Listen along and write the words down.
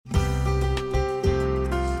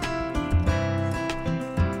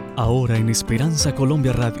Ahora en Esperanza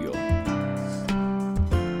Colombia Radio.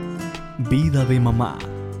 Vida de Mamá.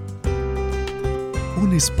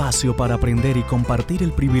 Un espacio para aprender y compartir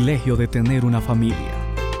el privilegio de tener una familia.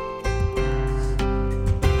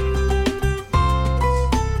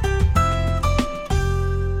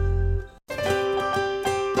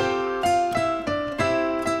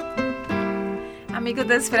 Amigos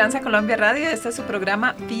de Esperanza Colombia Radio, este es su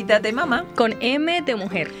programa Vida de Mamá con M de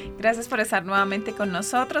Mujer. Gracias por estar nuevamente con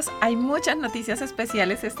nosotros. Hay muchas noticias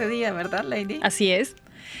especiales este día, ¿verdad, Lady? Así es.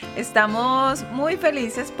 Estamos muy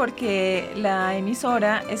felices porque la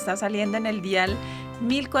emisora está saliendo en el dial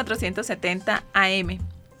 1470 AM.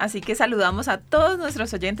 Así que saludamos a todos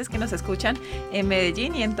nuestros oyentes que nos escuchan en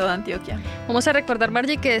Medellín y en toda Antioquia. Vamos a recordar,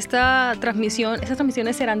 Margie, que estas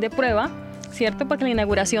transmisiones serán de prueba, ¿cierto? Porque la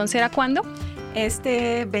inauguración será ¿cuándo?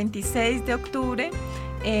 Este 26 de octubre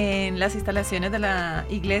en las instalaciones de la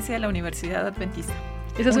Iglesia de la Universidad Adventista.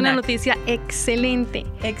 Esa es una noticia excelente.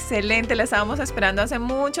 Excelente, la estábamos esperando hace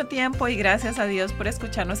mucho tiempo y gracias a Dios por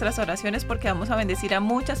escuchar nuestras oraciones porque vamos a bendecir a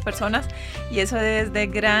muchas personas y eso es de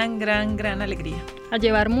gran alegría. A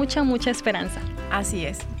llevar mucha esperanza. Así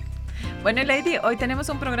es. Bueno, Lady, hoy tenemos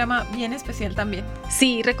un programa bien especial también.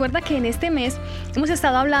 Sí, recuerda que en este mes hemos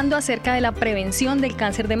estado hablando acerca de la prevención del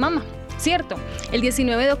cáncer de mama, ¿cierto? El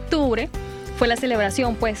 19 de octubre fue la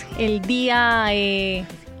celebración, pues, el día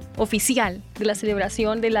oficial de la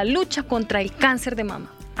celebración de la lucha contra el cáncer de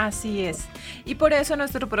mama. Así es. Y por eso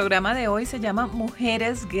nuestro programa de hoy se llama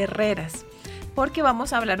Mujeres Guerreras, porque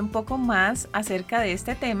vamos a hablar un poco más acerca de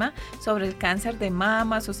este tema, sobre el cáncer de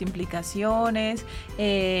mama, sus implicaciones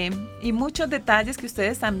y muchos detalles que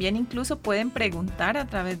ustedes también incluso pueden preguntar a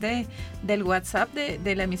través del WhatsApp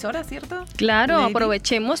de la emisora, ¿cierto? Claro, Lady,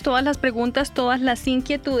 aprovechemos todas las preguntas, todas las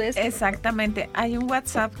inquietudes. Exactamente, hay un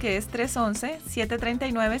WhatsApp que es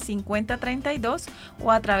 311-739-5032 o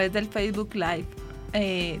a través del Facebook Live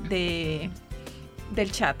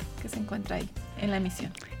del chat que se encuentra ahí en la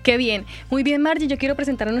emisión. Qué bien. Muy bien, Margie, yo quiero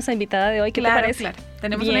presentar a nuestra invitada de hoy. ¿Qué te parece? Claro.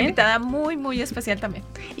 Tenemos bien. Una invitada muy especial también.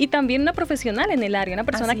 Y también una profesional en el área, una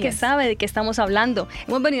persona que sabe de qué estamos hablando.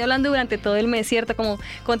 Hemos venido hablando durante todo el mes, ¿cierto? Como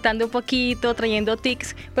contando un poquito, trayendo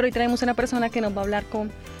tics, pero hoy traemos una persona que nos va a hablar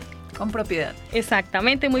con propiedad.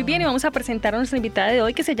 Exactamente, muy bien. Y vamos a presentar a nuestra invitada de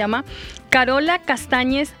hoy que se llama Carola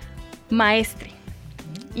Castañez Maestre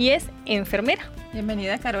y es enfermera.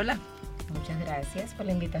 Bienvenida, Carola. Muchas gracias por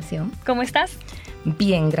la invitación. ¿Cómo estás?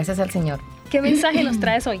 Bien, gracias al Señor. ¿Qué mensaje nos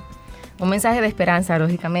traes hoy? Un mensaje de esperanza,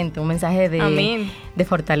 lógicamente, un mensaje Amén. de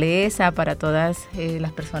fortaleza para todas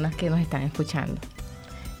las personas que nos están escuchando.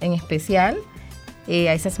 En especial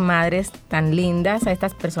a esas madres tan lindas, a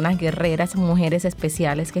estas personas guerreras, mujeres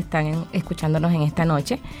especiales que están escuchándonos en esta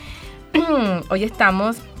noche. Hoy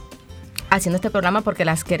estamos haciendo este programa porque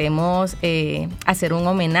las queremos hacer un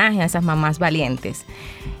homenaje a esas mamás valientes,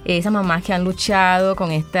 esas mamás que han luchado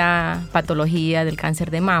con esta patología del cáncer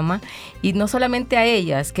de mama, y no solamente a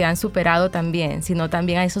ellas que han superado también, sino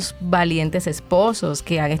también a esos valientes esposos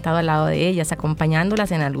que han estado al lado de ellas,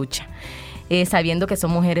 acompañándolas en la lucha, sabiendo que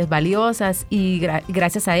son mujeres valiosas y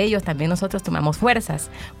gracias a ellos también nosotros tomamos fuerzas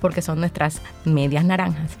porque son nuestras medias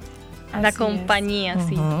naranjas. La compañía,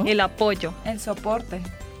 sí, el apoyo, el soporte.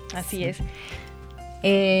 Así es.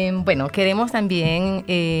 Bueno, queremos también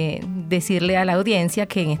decirle a la audiencia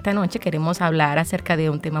que en esta noche queremos hablar acerca de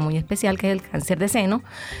un tema muy especial que es el cáncer de seno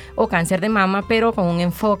o cáncer de mama, pero con un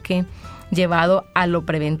enfoque llevado a lo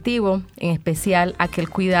preventivo, en especial a aquel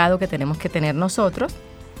cuidado que tenemos que tener nosotros,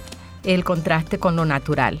 el contraste con lo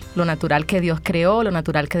natural que Dios creó, lo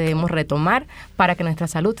natural que debemos retomar para que nuestra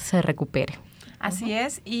salud se recupere. Así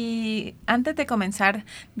es, y antes de comenzar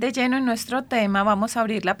de lleno en nuestro tema, vamos a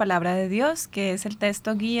abrir la palabra de Dios, que es el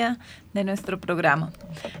texto guía de nuestro programa.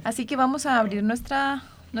 Así que vamos a abrir nuestras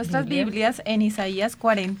Biblias en Isaías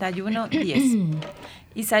 41:10.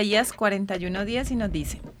 Isaías 41:10 y nos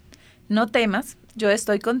dice: No temas, yo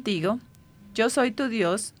estoy contigo, yo soy tu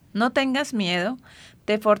Dios, no tengas miedo,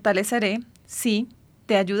 te fortaleceré, sí,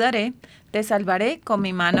 te ayudaré, te salvaré con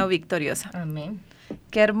mi mano victoriosa. Amén.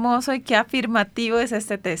 Qué hermoso y qué afirmativo es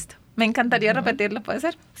este texto. Me encantaría repetirlo, ¿puede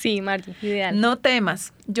ser? Sí, Margie, ideal. No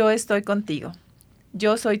temas, yo estoy contigo.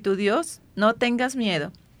 Yo soy tu Dios, no tengas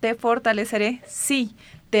miedo. Te fortaleceré, sí,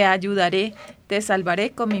 te ayudaré, te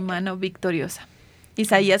salvaré con mi mano victoriosa.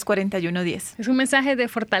 Isaías 41:10. Es un mensaje de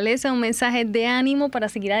fortaleza, un mensaje de ánimo para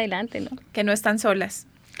seguir adelante, ¿no? Que no están solas.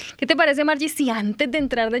 ¿Qué te parece, Margie, si antes de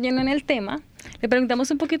entrar de lleno en el tema, le preguntamos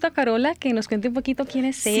un poquito a Carola que nos cuente un poquito quién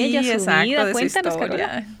es ella, su vida? Cuéntanos,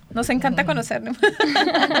 Carola. Nos encanta conocernos.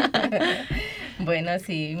 Bueno,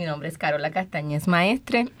 sí, mi nombre es Carola Castañez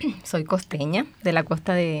Maestre, soy costeña de la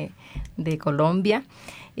costa de Colombia.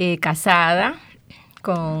 casada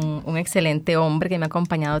con un excelente hombre que me ha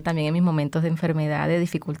acompañado también en mis momentos de enfermedad, de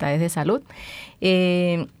dificultades de salud.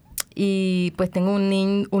 Y pues tengo un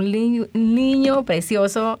niño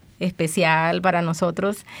precioso, especial para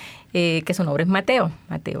nosotros, que su nombre es Mateo.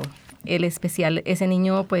 El especial, ese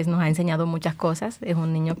niño pues nos ha enseñado muchas cosas. Es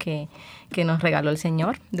un niño que nos regaló el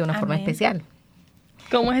Señor de una forma especial.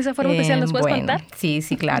 ¿Cómo es esa forma especial? ¿Nos puedes contar? Sí,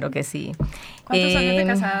 claro que sí. ¿Cuántos años de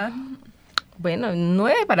casada? Bueno,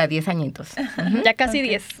 9 para 10 añitos. Ya casi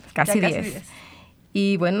 10. Casi 10.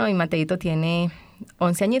 Y bueno, y Mateito tiene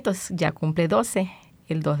 11 añitos, ya cumple 12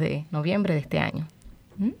 el 2 de noviembre de este año.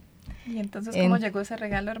 ¿Y entonces cómo llegó ese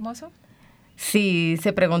regalo hermoso? Sí,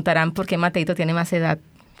 se preguntarán por qué Mateito tiene más edad.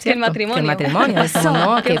 Que el matrimonio. Que el matrimonio. Eso,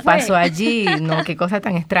 no, ¿qué pasó allí? No, qué cosa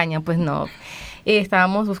tan extraña. Pues no.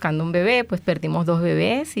 Estábamos buscando un bebé, pues perdimos 2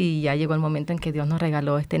 bebés y ya llegó el momento en que Dios nos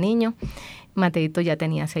regaló este niño. Mateito ya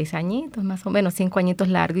tenía 6 añitos, más o menos 5 añitos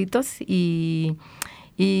larguitos y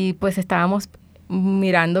pues estábamos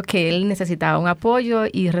mirando que él necesitaba un apoyo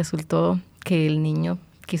y resultó que el niño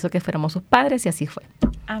quiso que fuéramos sus padres y así fue.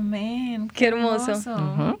 Amén. Qué hermoso.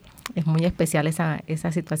 Es muy especial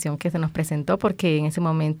esa situación que se nos presentó porque en ese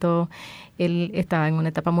momento él estaba en una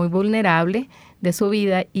etapa muy vulnerable de su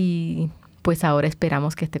vida y pues ahora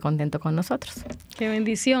esperamos que esté contento con nosotros. ¡Qué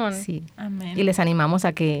bendición! Sí. Amén. Y les animamos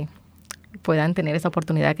a que puedan tener esa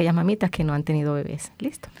oportunidad aquellas mamitas que no han tenido bebés.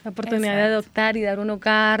 Listo. La oportunidad de adoptar y dar un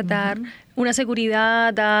hogar, dar una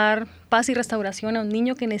seguridad, dar paz y restauración a un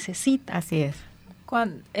niño que necesita. Así es.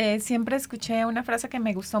 Siempre escuché una frase que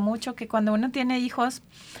me gustó mucho, que cuando uno tiene hijos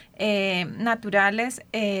naturales,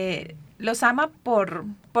 los ama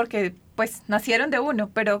porque pues nacieron de uno,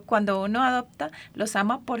 pero cuando uno adopta, los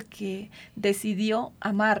ama porque decidió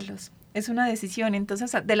amarlos. Es una decisión.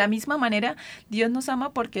 Entonces, de la misma manera, Dios nos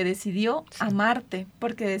ama porque decidió amarte,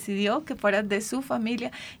 porque decidió que fueras de su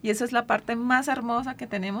familia. Y eso es la parte más hermosa que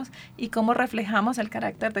tenemos y cómo reflejamos el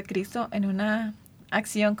carácter de Cristo en una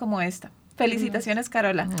acción como esta. Felicitaciones,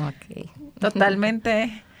 Carola. Okay.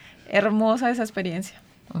 Totalmente hermosa esa experiencia.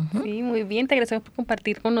 Sí, muy bien, te agradecemos por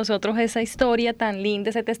compartir con nosotros esa historia tan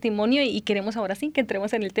linda, ese testimonio y queremos ahora sí que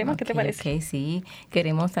entremos en el tema. ¿Qué te parece? Sí,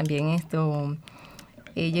 queremos también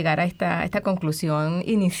llegar a esta conclusión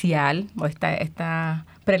inicial o esta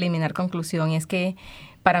preliminar conclusión, es que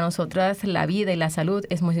para nosotras la vida y la salud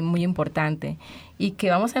es muy, muy importante y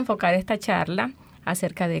que vamos a enfocar esta charla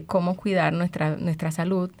acerca de cómo cuidar nuestra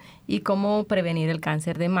salud y cómo prevenir el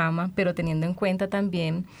cáncer de mama, pero teniendo en cuenta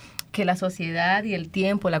también que la sociedad y el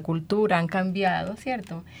tiempo, la cultura han cambiado,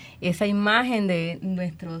 ¿cierto? Esa imagen de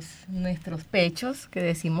nuestros pechos que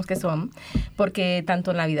decimos que son, porque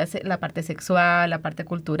tanto en la vida, la parte sexual, la parte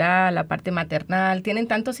cultural, la parte maternal, tienen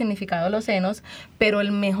tanto significado los senos, pero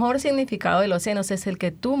el mejor significado de los senos es el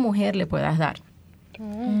que tu mujer le puedas dar.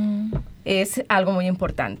 Es algo muy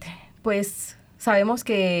importante. Pues sabemos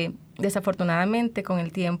que desafortunadamente con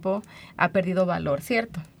el tiempo ha perdido valor,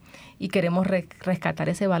 ¿cierto? Y queremos rescatar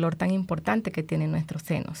ese valor tan importante que tienen nuestros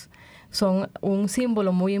senos. Son un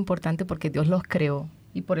símbolo muy importante porque Dios los creó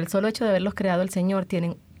y por el solo hecho de haberlos creado el Señor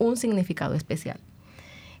tienen un significado especial.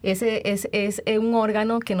 Ese es un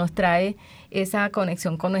órgano que nos trae esa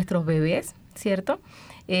conexión con nuestros bebés, ¿cierto?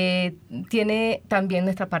 Tiene también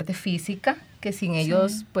nuestra parte física, que sin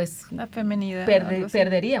ellos pues la femenidad,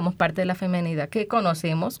 perderíamos parte de la femenidad que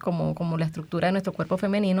conocemos como la estructura de nuestro cuerpo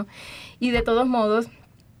femenino. Y de todos modos,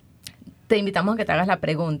 te invitamos a que te hagas la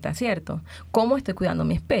pregunta, ¿cierto? ¿Cómo estoy cuidando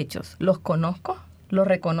mis pechos? ¿Los conozco? ¿Los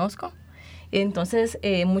reconozco? Entonces,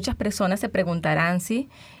 muchas personas se preguntarán, ¿sí?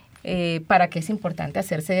 ¿Para qué es importante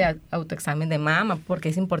hacerse autoexamen de mama? ¿Por qué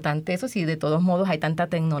es importante eso si de todos modos hay tanta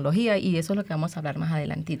tecnología? Y eso es lo que vamos a hablar más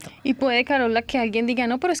adelantito. Y puede, Carola, que alguien diga,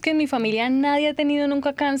 no, pero es que en mi familia nadie ha tenido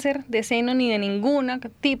nunca cáncer de seno ni de ningún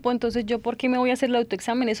tipo, entonces yo ¿por qué me voy a hacer el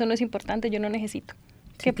autoexamen? Eso no es importante, yo no necesito.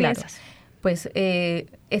 ¿Qué Sí, claro. piensas? Pues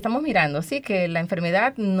estamos mirando, sí, que la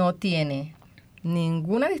enfermedad no tiene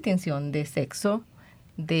ninguna distinción de sexo,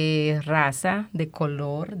 de raza, de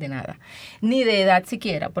color, de nada, ni de edad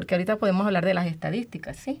siquiera, porque ahorita podemos hablar de las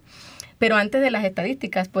estadísticas, ¿sí? Pero antes de las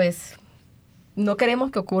estadísticas, pues no queremos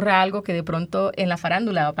que ocurra algo que de pronto en la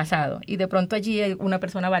farándula ha pasado y de pronto allí hay una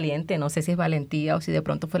persona valiente, no sé si es valentía o si de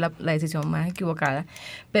pronto fue la decisión más equivocada,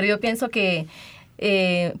 pero yo pienso que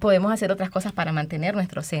podemos hacer otras cosas para mantener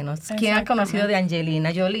nuestros senos. ¿Quién ha conocido de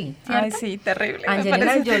Angelina Jolie? ¿Cierto? Ay, sí, terrible.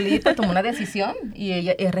 Angelina Jolie pues, tomó una decisión y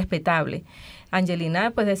ella es respetable.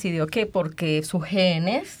 Angelina pues decidió que porque sus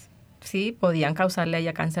genes, sí, podían causarle a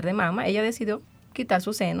ella cáncer de mama, ella decidió quitar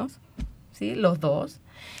sus senos, sí, los dos,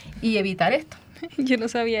 y evitar esto. Yo no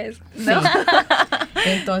sabía eso. ¿No? Sí.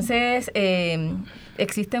 Entonces,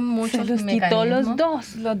 existen muchos Se los mecanismos. quitó los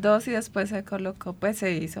dos. Los dos y después se colocó, pues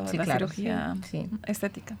se hizo Sí, la claro, cirugía sí.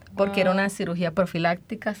 estética. Porque era una cirugía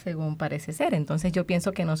profiláctica, según parece ser. Entonces yo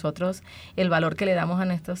pienso que nosotros, el valor que le damos a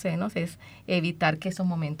nuestros senos es evitar que esos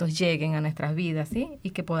momentos lleguen a nuestras vidas, ¿sí?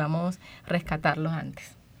 Y que podamos rescatarlos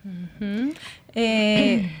antes. Ujú.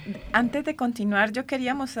 Antes de continuar, yo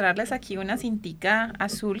quería mostrarles aquí una cintica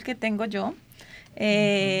azul que tengo yo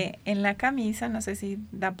en la camisa, no sé si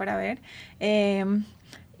da para ver.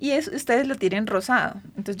 Ustedes lo tienen rosado.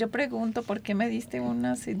 Entonces yo pregunto, ¿por qué me diste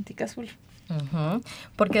una cintica azul? Ujú.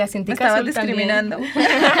 Porque la ¿Me cintica estabas azul discriminando?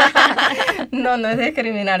 No, no es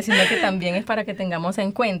discriminar, sino que también es para que tengamos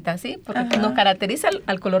en cuenta, ¿sí? Porque Ajá. nos caracteriza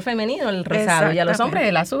al color femenino el rosado y a los hombres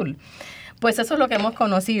el azul. Pues eso es lo que hemos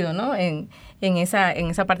conocido, ¿no? En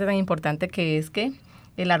esa parte tan importante que es que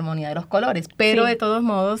la armonía de los colores. Pero Sí. de todos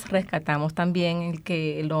modos rescatamos también el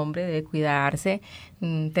que el hombre debe cuidarse.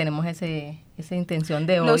 Tenemos esa intención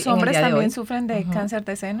de hoy. ¿Los en el hombres día de también hoy. sufren de Ujú. cáncer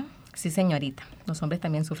de seno? Sí, señorita. Los hombres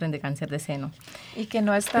también sufren de cáncer de seno. Y que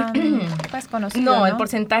no es tan pues, conocido, No, el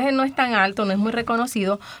porcentaje no es tan alto, no es muy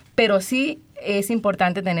reconocido, pero sí es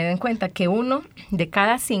importante tener en cuenta que 1 de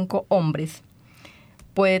cada 5 hombres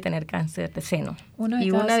puede tener cáncer de seno.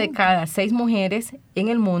 Y 1 de cada 6 mujeres en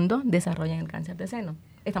el mundo desarrollan el cáncer de seno.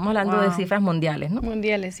 Estamos hablando de Wow. cifras mundiales, ¿no?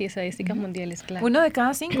 Mundiales, sí, estadísticas mundiales, claro. 1 de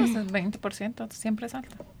cada 5 es el 20%, siempre es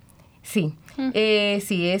alto. Sí,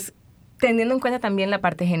 sí es teniendo en cuenta también la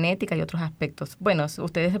parte genética y otros aspectos. Bueno,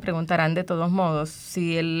 ustedes se preguntarán de todos modos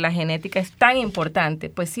si la genética es tan importante.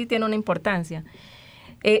 Pues sí tiene una importancia.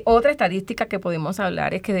 Otra estadística que podemos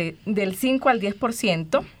hablar es que del 5 al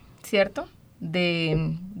 10%, ¿cierto?,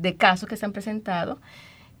 de casos que se han presentado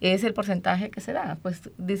es el porcentaje que se da. Pues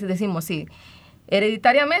decimos, sí,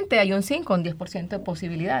 hereditariamente hay un 5 o un 10% de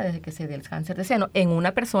posibilidades de que se dé el cáncer de seno en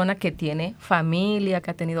una persona que tiene familia,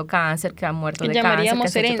 que ha tenido cáncer, que ha muerto de cáncer.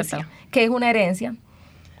 Llamaríamos que herencia. Que es una herencia,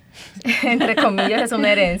 entre comillas es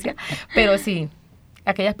una herencia, pero sí,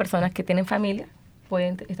 aquellas personas que tienen familia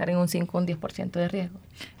pueden estar en un 5 o un 10% de riesgo.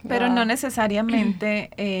 Pero Wow. no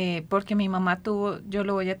necesariamente porque mi mamá tuvo, yo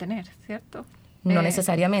lo voy a tener, ¿cierto? No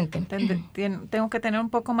necesariamente. Tengo que tener un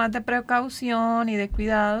poco más de precaución y de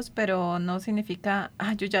cuidados, pero no significa,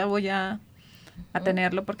 yo ya voy a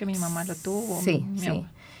tenerlo porque mi mamá lo tuvo. Sí, mi sí. abuela.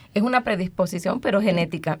 Es una predisposición, pero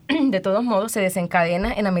genética. De todos modos, se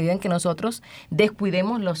desencadena en la medida en que nosotros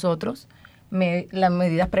descuidemos las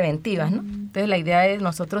medidas preventivas, ¿no? Entonces, la idea de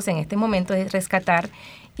nosotros en este momento es rescatar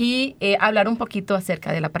y hablar un poquito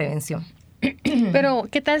acerca de la prevención. Pero,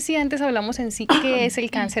 ¿qué tal si antes hablamos en sí qué es el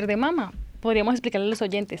cáncer de mama? Podríamos explicarle a los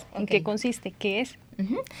oyentes en qué consiste, qué es.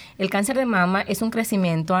 Ujú. El cáncer de mama es un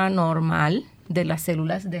crecimiento anormal de las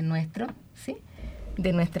células de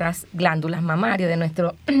de nuestras glándulas mamarias,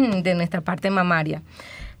 de nuestra parte mamaria.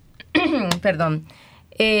 Perdón.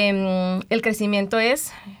 El crecimiento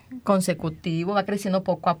es consecutivo, va creciendo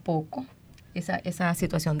poco a poco esa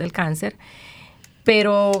situación del cáncer,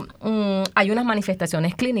 pero hay unas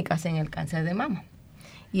manifestaciones clínicas en el cáncer de mama.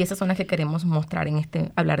 Y esas son las que queremos mostrar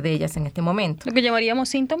hablar de ellas en este momento. Lo que llamaríamos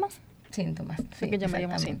síntomas. Síntomas. Lo que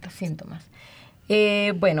llamaríamos síntomas.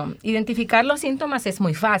 Bueno, identificar los síntomas es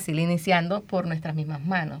muy fácil, iniciando por nuestras mismas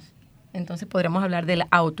manos. Entonces podríamos hablar del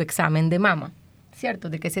autoexamen de mama, ¿cierto?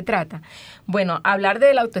 ¿De qué se trata? Bueno, hablar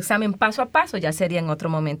del autoexamen paso a paso ya sería en otro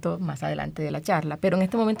momento más adelante de la charla, pero en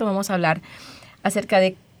este momento vamos a hablar acerca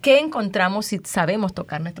de qué encontramos si sabemos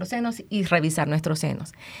tocar nuestros senos y revisar nuestros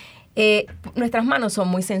senos. Nuestras manos son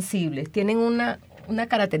muy sensibles, tienen una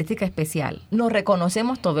característica especial. Nos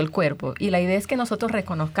reconocemos todo el cuerpo y la idea es que nosotros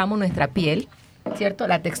reconozcamos nuestra piel, ¿cierto?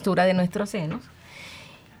 La textura de nuestros senos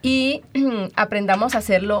y aprendamos a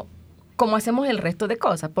hacerlo como hacemos el resto de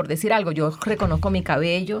cosas. Por decir algo, yo reconozco mi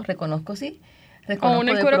cabello, reconozco O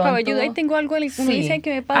uno el de cuero pronto, cabelludo, ahí tengo algo, uno sí. dice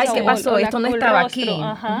que me pasa. Ay, ¿qué pasó? Esto no el estaba rostro. aquí.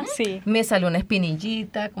 Ajá, sí. Me salió una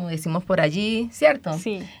espinillita, como decimos por allí, ¿cierto?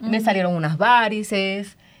 Sí. Me salieron unas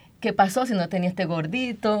varices. ¿Qué pasó si no tenía este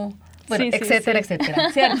gordito? Bueno, Sí, sí, etcétera, sí.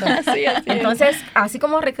 etcétera, ¿cierto? Sí, así es. Entonces, así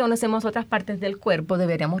como reconocemos otras partes del cuerpo,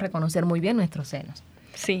 deberíamos reconocer muy bien nuestros senos.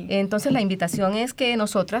 Sí. Entonces, la invitación es que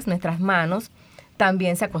nuestras manos,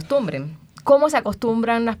 también se acostumbren. ¿Cómo se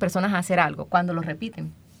acostumbran las personas a hacer algo? Cuando lo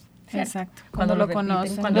repiten. ¿Cierto? Exacto. Cuando Cuando lo repiten,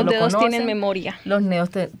 conocen. cuando Los lo dedos conocen. tienen memoria. Los dedos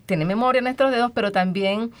tienen memoria nuestros dedos, pero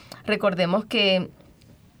también recordemos que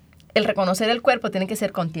el reconocer el cuerpo tiene que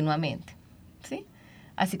ser continuamente, ¿sí?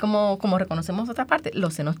 Así como reconocemos otra parte,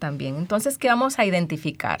 los senos también. Entonces, ¿qué vamos a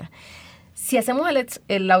identificar? Si hacemos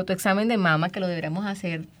el autoexamen de mama, que lo deberíamos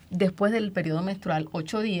hacer después del periodo menstrual,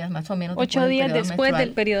 8 días más o menos. 8 días después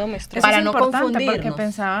del periodo menstrual. Eso Para es no importante confundirnos. porque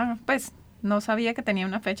pensaba, pues, No sabía que tenía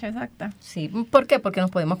una fecha exacta. Sí, ¿por qué? Porque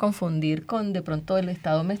nos podemos confundir con de pronto el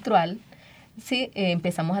estado menstrual. Sí,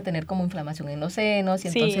 empezamos a tener como inflamación en los senos y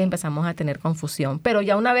entonces empezamos a tener confusión. Pero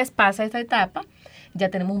ya una vez pasa esta etapa, ya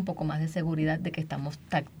tenemos un poco más de seguridad de que estamos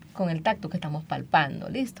con el tacto, que estamos palpando,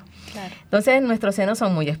 ¿listo? Claro. Entonces nuestros senos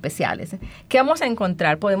son muy especiales. ¿Qué vamos a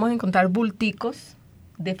encontrar? Podemos encontrar bulticos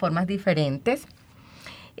de formas diferentes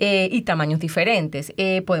y tamaños diferentes.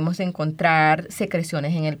 Podemos encontrar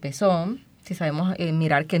secreciones en el pezón. Si sabemos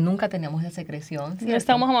mirar que nunca teníamos esa secreción. ¿Cierto? No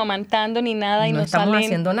estamos amamantando ni nada y no nos estamos salen...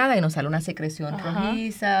 haciendo nada y nos sale una secreción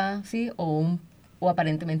rojiza, ¿sí? O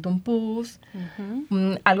aparentemente un pus,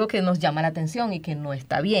 algo que nos llama la atención y que no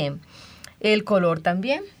está bien. El color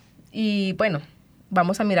también. Y bueno,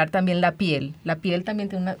 vamos a mirar también la piel. La piel también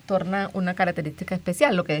torna una característica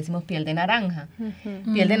especial, lo que decimos piel de naranja.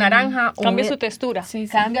 Piel de naranja. Cambia su textura. Sí,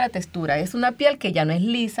 cambia la textura. Es una piel que ya no es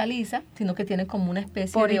lisa, sino que tiene como una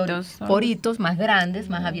especie de poritos más grandes,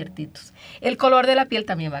 más abiertitos. El color de la piel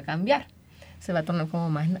también va a cambiar. Se va a tornar como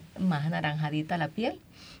más anaranjadita la piel.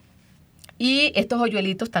 Y estos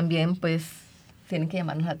hoyuelitos también, pues, tienen que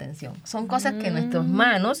llamarnos la atención. Son cosas que nuestras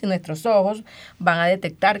manos y nuestros ojos van a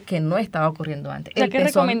detectar que no estaba ocurriendo antes. O sea, que es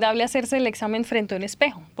recomendable hacerse el examen frente a un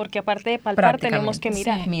espejo, porque aparte de palpar tenemos que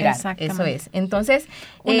mirar. Sí, mirar, eso es. Entonces,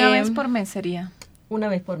 una vez por mes sería. Una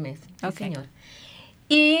vez por mes, sí, Okay. señor.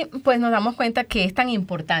 Y pues nos damos cuenta que es tan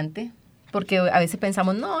importante, porque a veces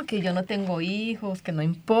pensamos, no, que yo no tengo hijos, que no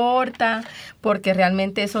importa, porque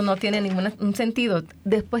realmente eso no tiene ningún sentido.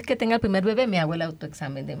 Después que tenga el primer bebé me hago el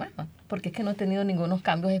autoexamen de mama, porque es que no he tenido ningunos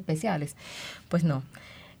cambios especiales. Pues no.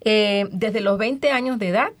 Desde los 20 años de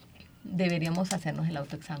edad deberíamos hacernos el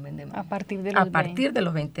autoexamen de mama. A partir de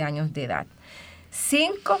los 20 años de edad.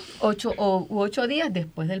 5, 8 u 8 días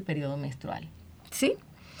después del periodo menstrual. ¿Sí?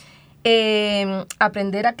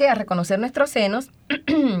 Aprender a reconocer nuestros senos.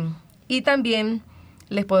 Y también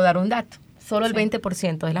les puedo dar un dato. Solo el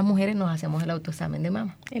 20% de las mujeres nos hacemos el autoexamen de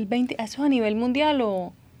mama. ¿El 20%? ¿Eso es a nivel mundial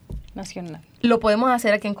o nacional? Lo podemos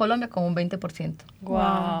hacer aquí en Colombia con un 20%. Wow.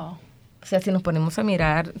 O sea, si nos ponemos a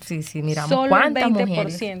mirar, si miramos solo cuántas un 20%.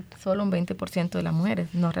 mujeres, solo un 20% de las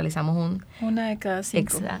mujeres nos realizamos una de cada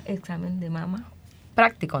 5 examen de mama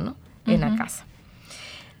práctico, ¿no? En la casa.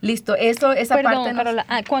 Listo, esa Perdón, parte... Carola,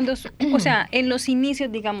 o sea, en los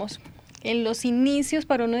inicios, digamos,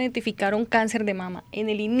 para uno identificar un cáncer de mama, en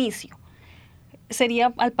el inicio,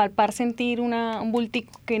 ¿sería al palpar sentir un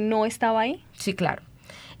bultico que no estaba ahí? Sí, claro.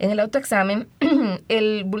 En el autoexamen,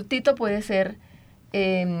 el bultito puede ser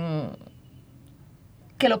que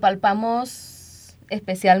lo palpamos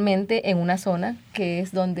especialmente en una zona que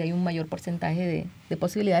es donde hay un mayor porcentaje de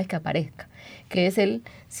posibilidades que aparezca, que es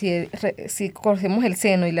si cogemos el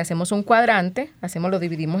seno y le hacemos un cuadrante, lo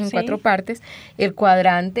dividimos en 4 partes, el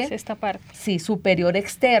cuadrante es esta parte. Sí, superior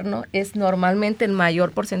externo es normalmente el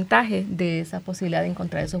mayor porcentaje de esa posibilidad de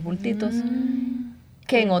encontrar esos bultitos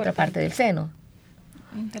que en otra parte del seno.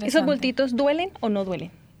 ¿Esos bultitos duelen o no duelen?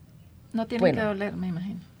 No tienen que doler, me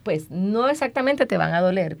imagino. Pues no exactamente te van a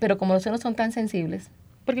doler, pero como los senos son tan sensibles,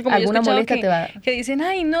 porque como alguna yo he molestia escuchado te va... que dicen,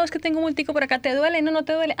 ay, no, es que tengo un bultico por acá, ¿te duele? No, no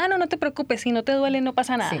te duele. Ah, no, no te preocupes, si no te duele no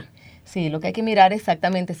pasa nada. Sí, lo que hay que mirar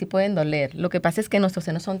exactamente, sí pueden doler. Lo que pasa es que nuestros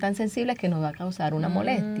senos son tan sensibles que nos va a causar una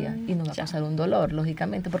molestia y nos va a causar un dolor,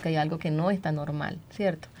 lógicamente, porque hay algo que no está normal,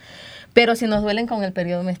 ¿cierto? Pero si nos duelen con el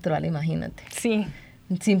periodo menstrual, imagínate. Sí.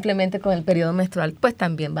 Simplemente con el periodo menstrual, pues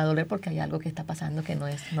también va a doler porque hay algo que está pasando que no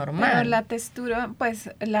es normal. Pero la textura,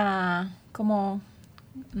 pues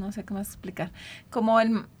no sé cómo explicar, como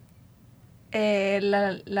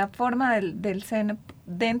la forma del seno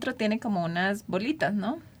dentro tiene como unas bolitas,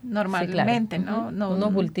 ¿no? Normalmente, sí, claro. ¿no?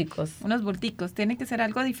 Unos bulticos. Unos bulticos. Tiene que ser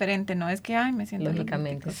algo diferente, no es que, ay, me siento...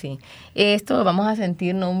 Lógicamente, sí. Esto vamos a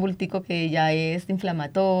sentir, ¿no? Un bultico que ya es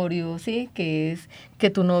inflamatorio, ¿sí? Que es que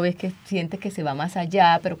tú no ves, que sientes que se va más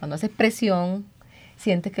allá, pero cuando haces presión,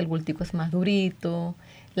 sientes que el bultico es más durito,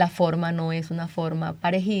 la forma no es una forma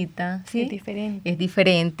parejita, ¿sí? Es diferente. Es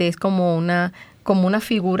diferente, es como una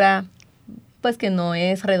figura... pues que no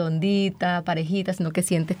es redondita, parejita, sino que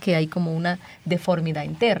sientes que hay como una deformidad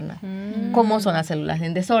interna. ¿Cómo son las células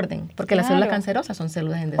en desorden? Porque las células cancerosas son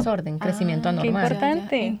células en desorden, crecimiento anormal. Qué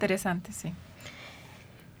importante. Interesante, sí.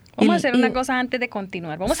 Vamos a hacer una cosa antes de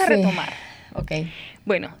continuar. Vamos a retomar. Ok.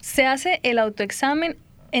 Bueno, se hace el autoexamen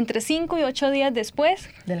entre 5 y 8 días después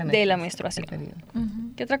de la menstruación.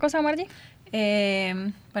 ¿Qué otra cosa, Margie?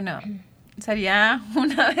 Bueno... sería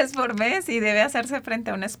una vez por mes y debe hacerse frente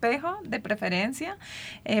a un espejo, de preferencia,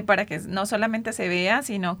 para que no solamente se vea,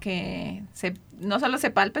 sino que no solo se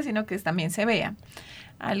palpe, sino que también se vea.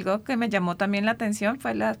 Algo que me llamó también la atención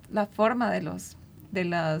fue la forma de los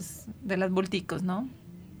bulticos, ¿no?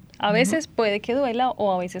 A veces puede que duela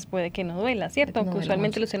o a veces puede que no duela, ¿cierto? No Porque duele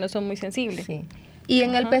usualmente mucho. los senos son muy sensibles. Sí. Y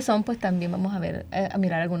en el Ajá. pezón, pues también vamos a ver, a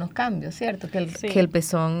mirar algunos cambios, ¿cierto? Sí. Que el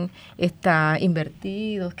pezón está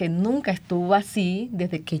invertido, que nunca estuvo así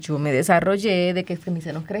desde que yo me desarrollé, de que mis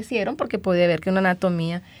senos crecieron, porque puede ver que una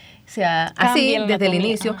anatomía sea así Cambia la desde el anatomía,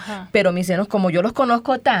 inicio, ajá. pero mis senos, como yo los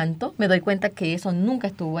conozco tanto, me doy cuenta que eso nunca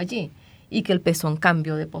estuvo allí y que el pezón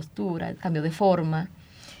cambió de postura, cambió de forma.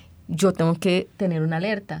 Yo tengo que tener una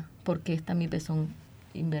alerta, porque está mi pezón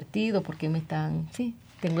invertido, porque me están, sí,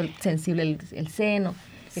 tengo sensible el seno,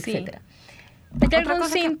 Sí. etcétera. ¿Hay Otra algún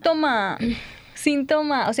cosa que-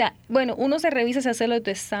 síntoma? O sea, bueno, uno se revisa, se hace el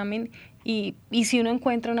autoexamen y si uno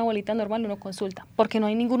encuentra una bolita normal, uno consulta, porque no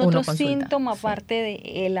hay ningún Uno otro consulta, síntoma sí. aparte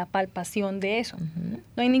de la palpación de eso. Ujú.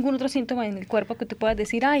 No hay ningún otro síntoma en el cuerpo que tú puedas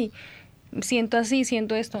decir, ay, siento así,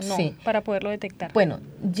 siento esto. No, Sí. para poderlo detectar. Bueno,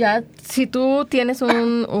 ya si tú tienes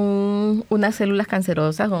unas células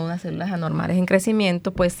cancerosas o unas células anormales en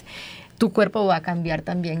crecimiento, pues tu cuerpo va a cambiar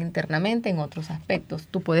también internamente en otros aspectos.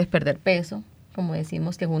 Tú puedes perder peso, como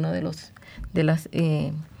decimos, que es uno de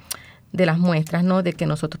las muestras, ¿no?, de que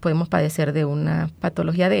nosotros podemos padecer de una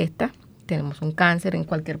patología de esta. Tenemos un cáncer en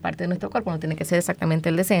cualquier parte de nuestro cuerpo, no tiene que ser exactamente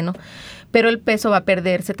el de seno, pero el peso va a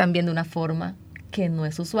perderse también de una forma que no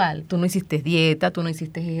es usual. Tú no hiciste dieta, tú no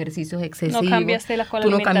hiciste ejercicios excesivos. No cambiaste la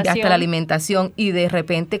Tú no cambiaste alimentación. la alimentación y de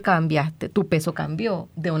repente cambiaste, tu peso cambió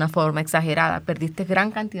de una forma exagerada, perdiste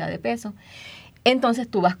gran cantidad de peso. Entonces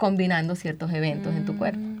tú vas combinando ciertos eventos en tu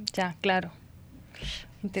cuerpo. Ya, claro.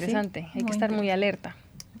 Interesante. Hay que muy estar muy alerta.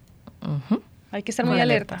 Ujú. Hay que estar Muy muy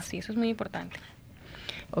alerta. alertas. Sí, eso es muy importante.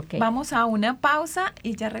 Ok. Vamos a una pausa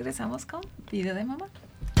y ya regresamos con Vida de Mamá.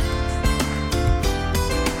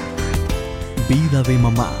 Vida de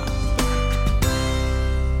Mamá.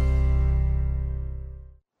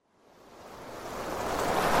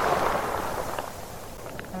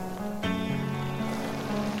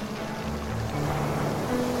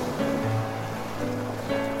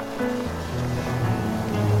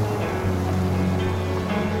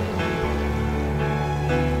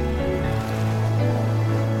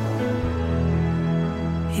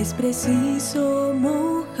 Es preciso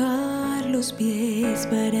mojar los pies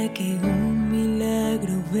para que un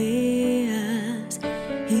milagro veas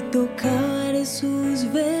y tocar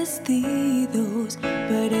sus vestidos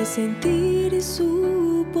para sentir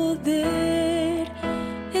su poder.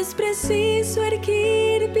 Es preciso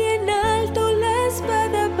erguir bien alto la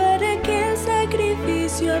espada para que el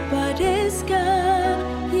sacrificio aparezca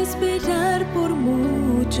y esperar por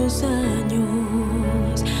muchos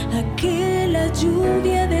años a que la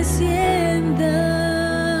lluvia descienda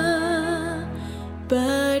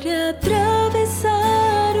para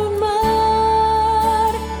atravesar un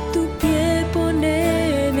mar. Tu pie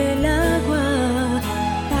pone en el agua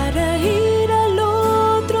para ir al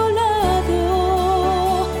otro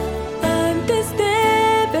lado. Antes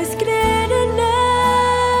debes creer en él.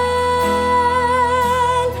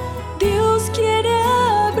 Dios quiere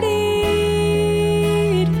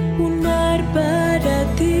abrir un mar para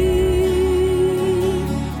ti,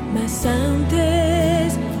 mas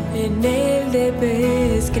antes en él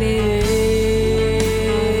debes creer.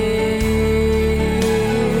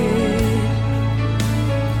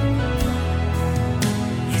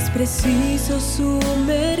 Es preciso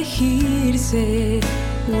sumergirse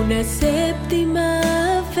una séptima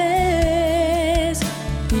vez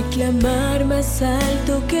y clamar más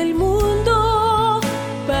alto que el mundo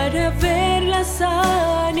para ver la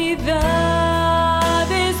sanidad.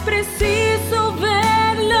 Es preciso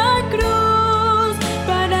ver la cruz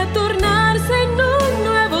para tornarse en un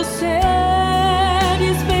nuevo ser y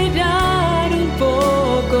esperar un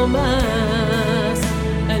poco más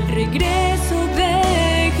al regreso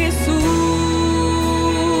de Jesús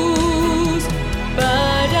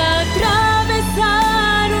para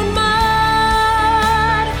atravesar un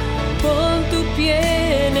mar. Pon tu pie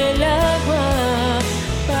en el agua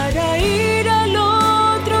para ir al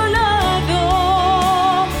otro lado.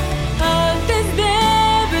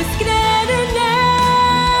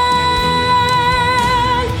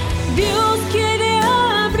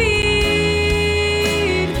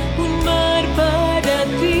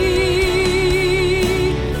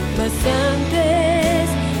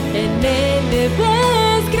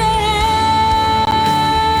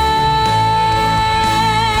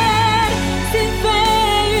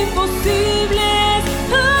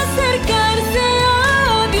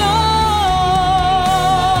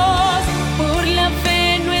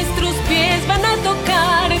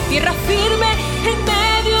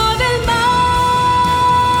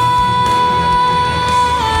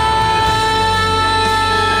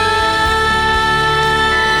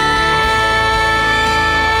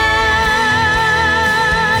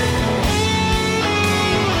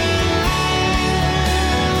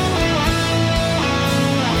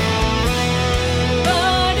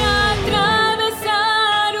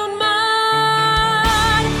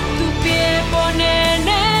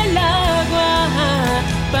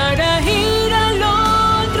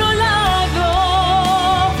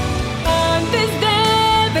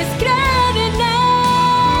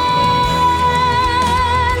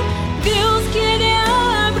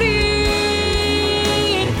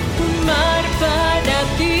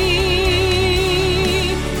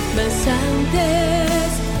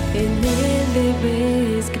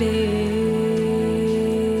 creer.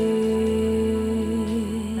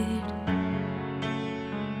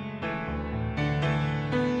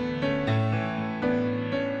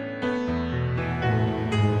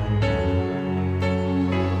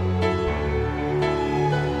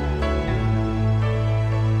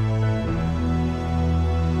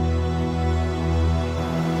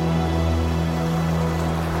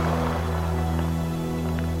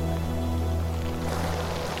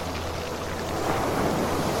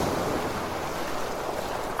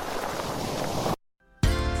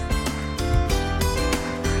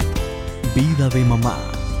 Vida de Mamá.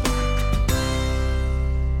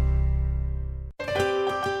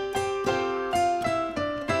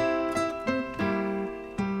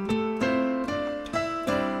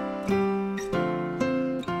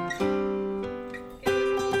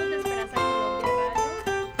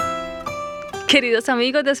 Queridos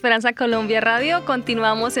amigos de Esperanza Colombia Radio,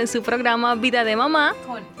 continuamos en su programa Vida de Mamá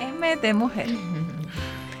Con M de mujer.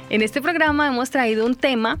 En este programa hemos traído un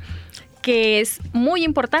tema que es muy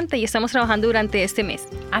importante y estamos trabajando durante este mes.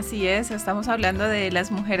 Así es, estamos hablando de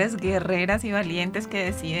las mujeres guerreras y valientes que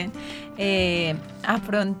deciden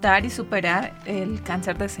afrontar y superar el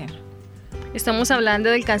cáncer de seno. Estamos hablando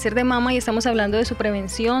del cáncer de mama y estamos hablando de su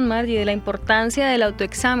prevención, Margie, de la importancia del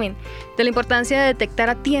autoexamen, de la importancia de detectar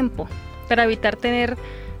a tiempo para evitar tener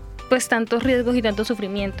pues tantos riesgos y tanto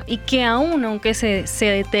sufrimiento, y que aunque se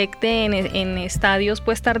detecte en estadios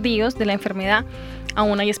pues tardíos de la enfermedad,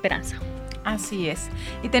 aún hay esperanza. Así es.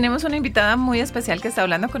 Y tenemos una invitada muy especial que está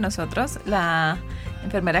hablando con nosotros, la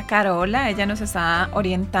enfermera Carola. Ella nos está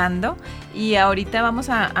orientando y ahorita vamos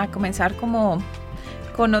a comenzar como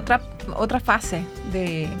con otra fase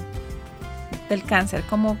del cáncer.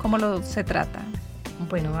 ¿Cómo se trata?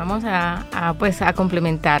 Bueno, vamos a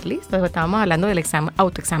complementar, ¿listo? Estábamos hablando del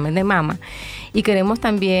autoexamen de mama y queremos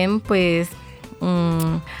también pues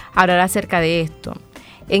hablar acerca de esto.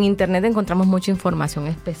 En internet encontramos mucha información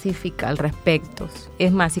específica al respecto.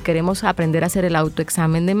 Es más, si queremos aprender a hacer el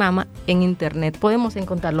autoexamen de mama, en internet podemos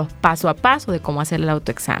encontrar los paso a paso de cómo hacer el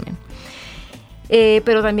autoexamen.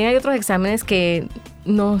 Pero también hay otros exámenes que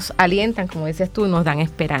nos alientan, como decías tú, nos dan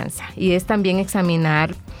esperanza. Y es también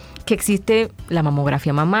examinar que existe la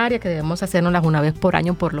mamografía mamaria, que debemos hacernoslas una vez por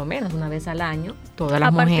año, por lo menos una vez al año, todas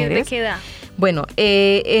las mujeres. ¿A partir de qué edad? Bueno,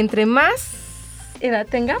 entre más edad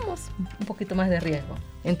tengamos, un poquito más de riesgo.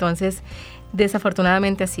 Entonces,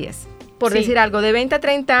 desafortunadamente así es. Por decir algo, de 20 a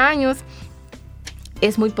 30 años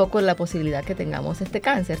es muy poco la posibilidad que tengamos este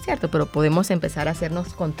cáncer, ¿cierto? Pero podemos empezar a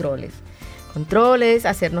hacernos controles,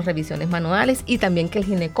 hacernos revisiones manuales y también que el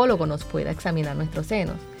ginecólogo nos pueda examinar nuestros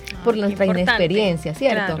senos. Por nuestra inexperiencia,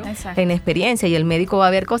 ¿cierto? Claro, la inexperiencia, y el médico va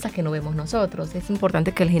a ver cosas que no vemos nosotros. Es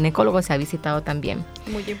importante que el ginecólogo sea visitado también.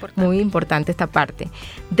 Muy importante. Muy importante esta parte.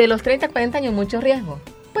 De los 30 a 40 años, mucho riesgo.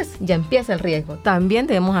 Pues ya empieza el riesgo. También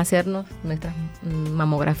debemos hacernos nuestras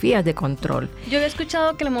mamografías de control. Yo he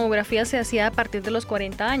escuchado que la mamografía se hacía a partir de los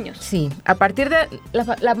 40 años. Sí, a partir de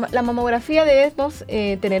la mamografía debemos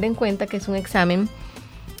tener en cuenta que es un examen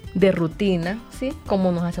de rutina, ¿sí?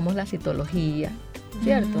 Como nos hacemos la citología,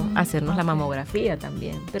 ¿cierto? Hacernos la mamografía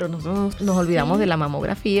también, pero nosotros nos olvidamos de la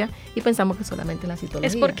mamografía y pensamos que solamente la citología.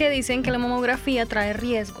 Es porque dicen que la mamografía trae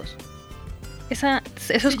riesgos. Eso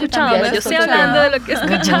he escuchado, también yo estoy hablando de lo que he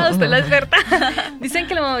escuchado, usted la experta. Dicen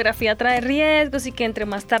que la mamografía trae riesgos y que entre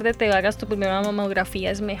más tarde te hagas tu primera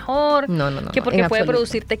mamografía es mejor. No. Que porque puede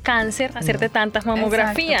producirte cáncer, hacerte tantas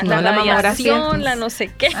mamografías. Exacto. La mamografía, radiación, la no sé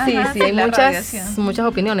qué. Sí, hay muchas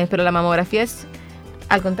opiniones, pero la mamografía es,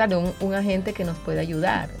 al contrario, un agente que nos puede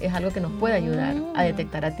ayudar. Es algo que nos puede ayudar a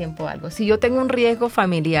detectar a tiempo algo. Si yo tengo un riesgo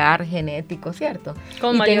familiar, genético, ¿cierto?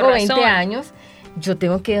 Con y mayor tengo 20 razón. años, yo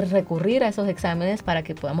tengo que recurrir a esos exámenes para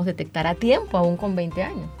que podamos detectar a tiempo, aún con 20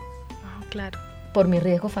 años. Claro. Por mis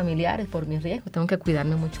riesgos familiares, por mis riesgos, tengo que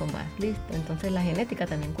cuidarme mucho más, listo. Entonces la genética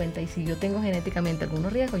también cuenta, y si yo tengo genéticamente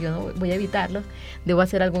algunos riesgos, yo no voy a evitarlos, debo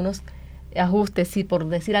hacer algunos ajustes. Si por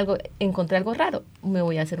decir algo, encontré algo raro, me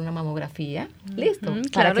voy a hacer una mamografía, listo,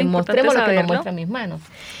 para claro, que mostremos lo que me muestran mis manos.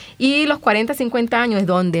 Y los 40, 50 años es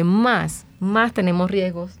donde más tenemos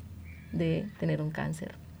riesgos de tener un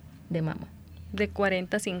cáncer de mama. De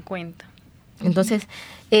 40 a 50. Entonces,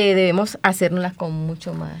 debemos hacérnoslas con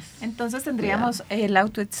mucho más. Entonces tendríamos el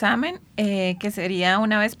autoexamen, que sería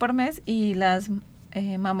una vez por mes, y las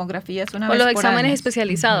mamografías una O vez los por exámenes año.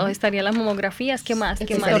 especializados, estarían las mamografías, ¿qué más?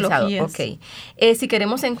 Especializado, Citologías. ok. Si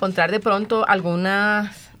queremos encontrar de pronto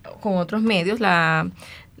algunas, con otros medios, la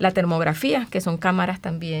termografía, que son cámaras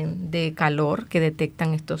también de calor que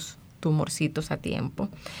detectan estos tumorcitos a tiempo.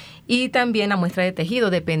 Y también la muestra de tejido,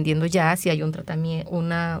 dependiendo ya si hay un tratamiento,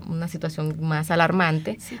 una situación más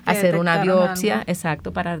alarmante, Sí, que hacer una detectaron biopsia, algo.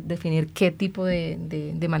 exacto, para definir qué tipo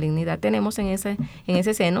de malignidad tenemos en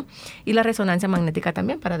ese seno, y la resonancia magnética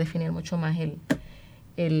también para definir mucho más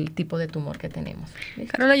el tipo de tumor que tenemos.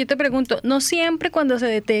 ¿Listo? Carola, yo te pregunto, ¿no siempre cuando se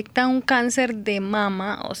detecta un cáncer de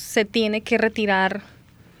mama se tiene que retirar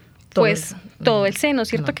todo el seno,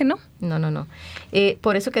 cierto que no? No.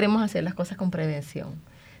 Por eso queremos hacer las cosas con prevención.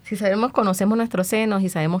 Si conocemos nuestros senos y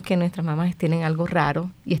sabemos que nuestras mamás tienen algo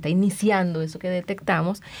raro y está iniciando eso que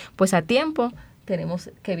detectamos, pues a tiempo tenemos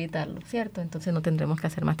que evitarlo, ¿cierto? Entonces no tendremos que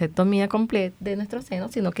hacer mastectomía completa de nuestro seno,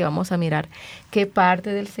 sino que vamos a mirar qué parte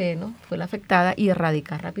del seno fue la afectada y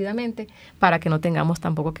erradicar rápidamente para que no tengamos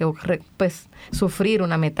tampoco que sufrir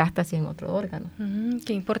una metástasis en otro órgano.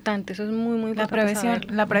 Qué importante, eso es muy, muy La importante prevención,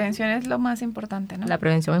 saberlo. la prevención es lo más importante, ¿no? La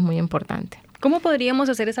prevención es muy importante. ¿Cómo podríamos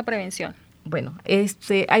hacer esa prevención? Bueno,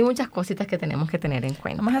 hay muchas cositas que tenemos que tener en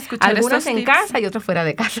cuenta. Vamos a escuchar algunas estos en tips. casa y otras fuera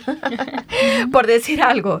de casa. Por decir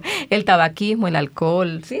algo, el tabaquismo, el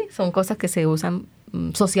alcohol, sí, son cosas que se usan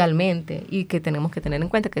socialmente y que tenemos que tener en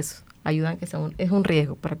cuenta que ayudan, es un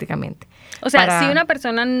riesgo prácticamente. O sea, si una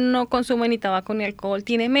persona no consume ni tabaco ni alcohol,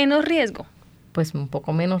 ¿tiene menos riesgo? Pues un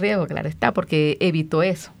poco menos riesgo, claro está, porque evitó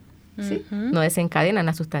eso. ¿Sí? No desencadenan,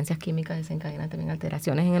 las sustancias químicas desencadenan también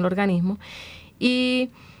alteraciones en el organismo. Y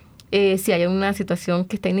si hay una situación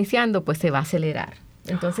que está iniciando, pues se va a acelerar.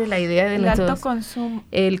 Entonces la idea de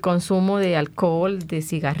el consumo de alcohol, de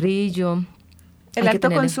cigarrillo. El alto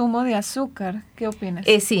consumo de azúcar, ¿qué opinas?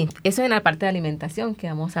 Sí, eso es en la parte de alimentación que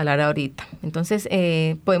vamos a hablar ahorita. Entonces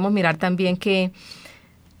podemos mirar también que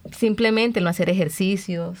simplemente el no hacer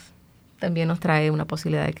ejercicios también nos trae una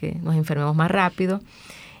posibilidad de que nos enfermemos más rápido.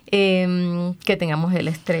 Que tengamos el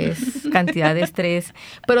estrés, cantidad de estrés,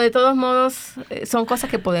 pero de todos modos son cosas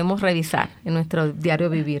que podemos revisar en nuestro diario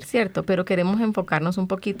vivir, ¿cierto? Pero queremos enfocarnos un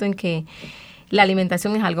poquito en que la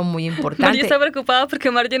alimentación es algo muy importante. Margie está preocupada porque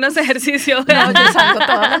Margie no hace ejercicio. No, yo salgo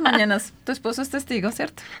todas las mañanas. Tu esposo es testigo,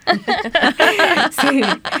 ¿cierto? Sí,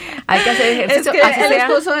 hay que hacer ejercicio. Es que el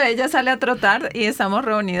esposo de ella sale a trotar y estamos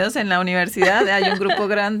reunidos en la universidad, hay un grupo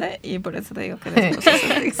grande y por eso te digo que el esposo es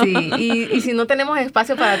testigo. Sí, y si no tenemos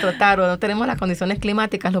espacio para trotar o no tenemos las condiciones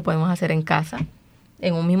climáticas, lo podemos hacer en casa,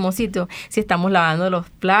 en un mismo sitio. Si estamos lavando los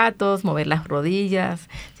platos, mover las rodillas,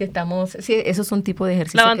 esos son tipos de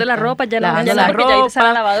ejercicios. Lavando la ropa, ya lavando ya la porque ropa, ya está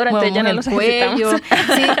la lavadora, entonces ya no los cuello.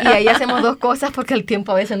 necesitamos. Sí, y ahí hacemos dos cosas porque el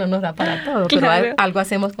tiempo a veces no nos da para todo, Claro. pero algo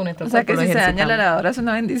hacemos con nuestro O sea que cuerpo, si lo se daña la ejercitamos. lavadora es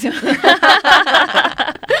una bendición.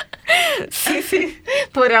 Sí,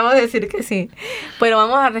 podríamos decir que sí. Pero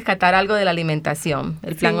vamos a rescatar algo de la alimentación,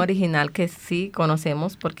 el plan original que sí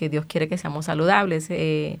conocemos porque Dios quiere que seamos saludables.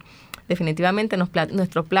 Definitivamente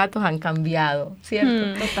nuestros platos han cambiado,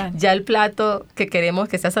 ¿cierto? Total. Ya el plato que queremos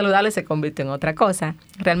que sea saludable se convirtió en otra cosa.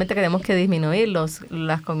 Realmente tenemos que disminuir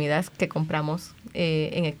las comidas que compramos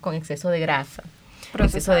con exceso de grasa.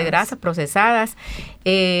 Procesadas,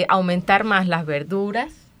 aumentar más las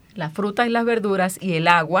verduras, las frutas y las verduras y el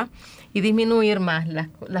agua, y disminuir más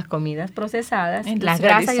las comidas procesadas, las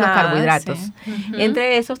grasas y los carbohidratos. Sí.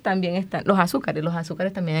 Entre esos también están los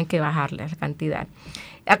azúcares también hay que bajarles la cantidad.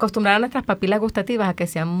 Acostumbrar a nuestras papilas gustativas a que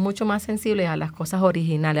sean mucho más sensibles a las cosas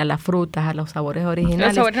originales, a las frutas, a los sabores originales.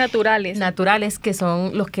 Los sabores naturales. Naturales, que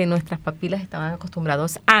son los que nuestras papilas estaban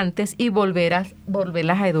acostumbrados antes, y volverlas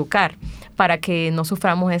a educar para que no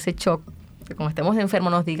suframos ese shock. Que cuando estemos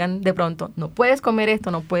enfermos nos digan de pronto, no puedes comer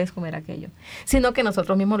esto, no puedes comer aquello, sino que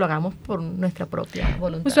nosotros mismos lo hagamos por nuestra propia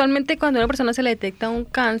voluntad. Usualmente cuando a una persona se le detecta un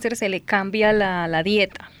cáncer se le cambia la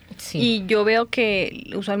dieta. Sí. Y yo veo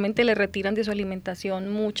que usualmente le retiran de su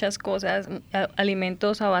alimentación muchas cosas,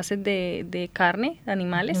 alimentos a base de carne, de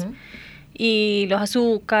animales, y los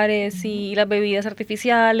azúcares y las bebidas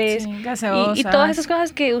artificiales, gaseosas. y todas esas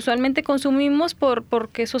cosas que usualmente consumimos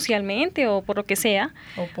porque socialmente o por lo que sea,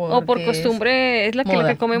 o por costumbre, es lo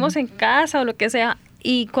que comemos en casa o lo que sea.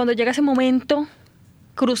 Y cuando llega ese momento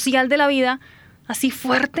crucial de la vida, así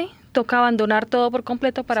fuerte, toca abandonar todo por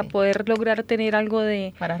completo para poder lograr tener algo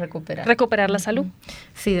para recuperar la salud.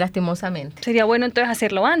 Sí, lastimosamente. Sería bueno entonces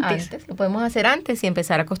hacerlo antes. Lo podemos hacer antes y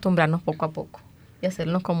empezar a acostumbrarnos poco a poco y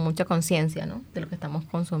hacernos con mucha conciencia, ¿no?, de lo que estamos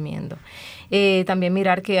consumiendo. También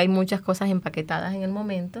mirar que hay muchas cosas empaquetadas en el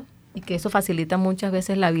momento y que eso facilita muchas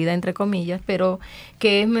veces la vida, entre comillas, pero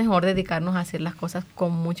que es mejor dedicarnos a hacer las cosas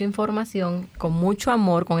con mucha información, con mucho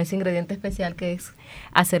amor, con ese ingrediente especial que es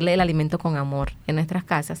hacerle el alimento con amor en nuestras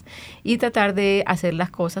casas y tratar de hacer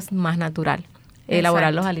las cosas más natural. elaborar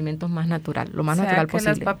Exacto. los alimentos más natural, lo más O sea, natural que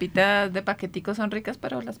posible. las papitas de paquetico son ricas,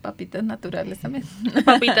 pero las papitas naturales también.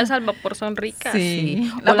 Papitas al vapor son ricas.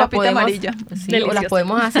 Sí, O la las papita podemos- amarilla. sí, o las Deliciosas.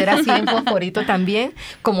 podemos hacer así en fosforito también,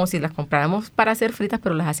 como si las compráramos para hacer fritas,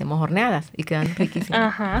 pero las hacemos horneadas y quedan riquísimas.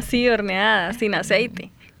 Ajá, sí, horneadas, sin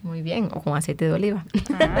aceite. Muy bien, o con aceite de oliva.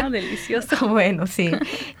 Ah, delicioso. Bueno, sí.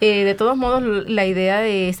 De todos modos, la idea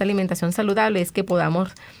de esta alimentación saludable es que podamos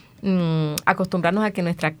acostumbrarnos a que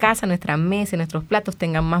nuestra casa, nuestra mesa, nuestros platos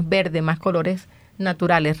tengan más verde, más colores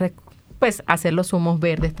naturales. Pues hacer los zumos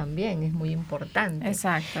verdes también es muy importante.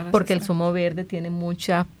 Exacto. Porque el zumo verde tiene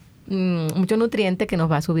mucho nutriente que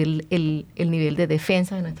nos va a subir el nivel de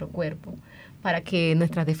defensa de nuestro cuerpo, para que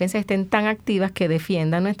nuestras defensas estén tan activas que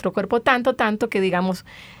defiendan nuestro cuerpo tanto que, digamos,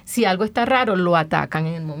 si algo está raro, lo atacan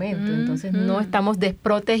en el momento. Entonces no estamos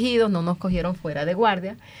desprotegidos, no nos cogieron fuera de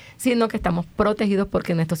guardia, sino que estamos protegidos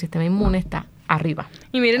porque nuestro sistema inmune está arriba.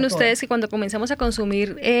 Y miren A ustedes todo. que cuando comenzamos a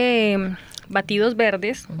consumir batidos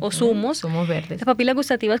verdes o zumos, Zumos verdes. las papilas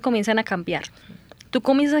gustativas comienzan a cambiar. Tú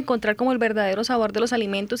comienzas a encontrar como el verdadero sabor de los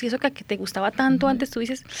alimentos y eso que te gustaba tanto antes, tú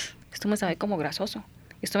dices, esto me sabe como grasoso,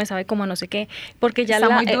 esto me sabe como no sé qué, porque ya Está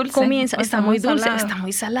muy dulce, comienza, o está muy dulce, salado. está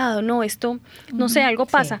muy salado, no, esto, no sé, algo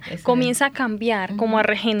Sí, pasa, eso comienza a cambiar, como a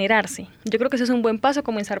regenerarse. Yo creo que ese es un buen paso,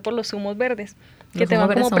 comenzar por los zumos verdes, que Los te zumos van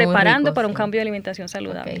verdes como son muy preparando ricos, para un sí. cambio de alimentación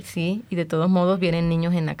saludable. Ok, sí, y de todos modos vienen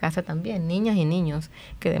niños en la casa también, niñas y niños,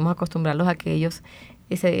 que debemos acostumbrarlos a que ellos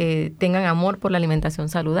tengan amor por la alimentación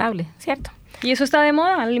saludable, ¿cierto? Y eso está de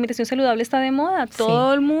moda, la alimentación saludable está de moda.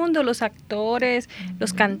 Todo el mundo, los actores,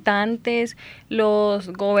 los cantantes, los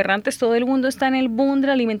gobernantes, todo el mundo está en el boom de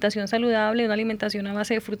la alimentación saludable, una alimentación a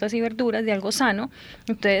base de frutas y verduras, de algo sano.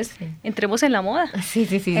 Entonces, entremos en la moda. Sí,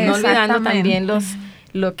 no olvidando Exactamente. también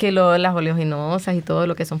las oleaginosas y todo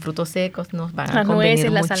lo que son frutos secos nos van a Las convenir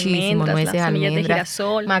nueces, las muchísimo, almendras, nueces, las semillas de almendras,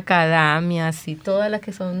 girasol. macadamias y todas las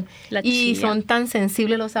que son La y chía. son tan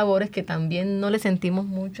sensibles los sabores que también no le sentimos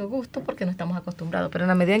mucho gusto porque no estamos acostumbrados, pero en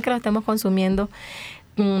la medida en que lo estamos consumiendo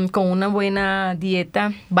con una buena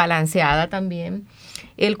dieta balanceada también,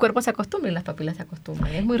 el cuerpo se acostumbra y las papilas se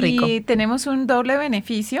acostumbran. Es muy rico. Y tenemos un doble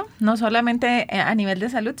beneficio, no solamente a nivel de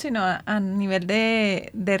salud, sino a nivel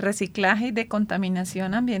de reciclaje y de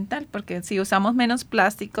contaminación ambiental, porque si usamos menos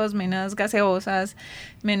plásticos, menos gaseosas,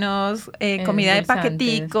 menos comida de Endulzantes.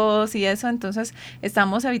 paqueticos y eso, entonces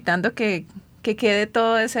estamos evitando que quede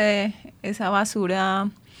toda esa basura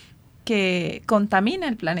que contamina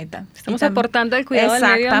el planeta. Estamos Y aportando al cuidado del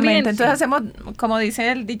medio ambiente. Entonces hacemos, como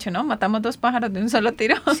dice el dicho, ¿no? Matamos dos pájaros de un solo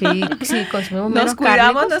tiro. Sí, consumimos menos Nos cuidamos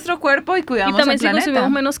cárnicos. nuestro cuerpo y Y cuidamos también el si planeta.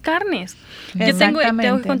 consumimos menos carnes. Yo tengo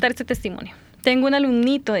que contar este testimonio. Tengo un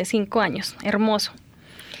alumnito de 5 años, hermoso.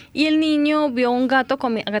 Y el niño vio un gato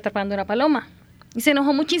atrapando una paloma. Y se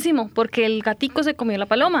enojó muchísimo porque el gatico se comió la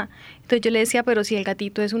paloma. Entonces yo le decía, pero si el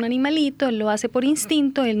gatito es un animalito, él lo hace por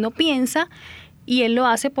instinto, él no piensa y él lo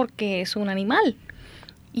hace porque es un animal.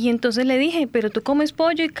 Y entonces le dije, pero tú comes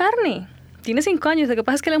pollo y carne. Tiene 5 años, lo que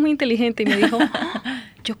pasa es que él es muy inteligente. Y me dijo,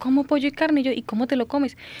 yo como pollo y carne. Y yo, ¿y cómo te lo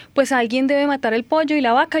comes? Pues alguien debe matar el pollo y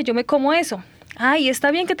la vaca y yo me como eso. Ay,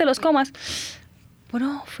 está bien que te los comas.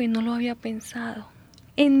 Profe, no lo había pensado.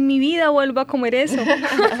 En mi vida vuelvo a comer eso.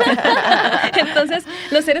 Entonces,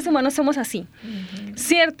 los seres humanos somos así,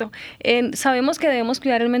 ¿cierto? Sabemos que debemos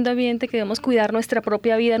cuidar el medio ambiente, que debemos cuidar nuestra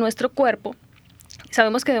propia vida, nuestro cuerpo.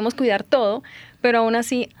 Sabemos que debemos cuidar todo, pero aún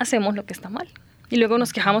así hacemos lo que está mal. Y luego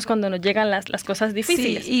nos quejamos cuando nos llegan las cosas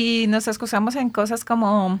difíciles. Sí, y nos excusamos en cosas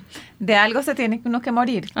como de algo se tiene uno que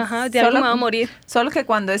morir. Ajá, de algo me va a morir. Solo que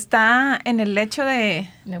cuando está en el lecho de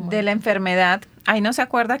la enfermedad, ahí no se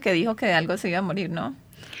acuerda que dijo que de algo se iba a morir, ¿no?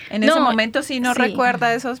 En ese momento sí no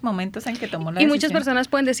recuerda esos momentos en que tomó la decisión. Y muchas personas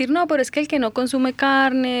pueden decir, no, pero es que el que no consume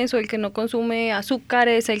carnes o el que no consume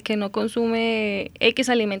azúcares, el que no consume X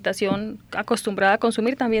alimentación acostumbrada a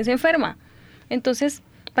consumir también se enferma. Entonces,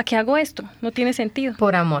 ¿para qué hago esto? No tiene sentido.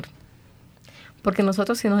 Por amor. Porque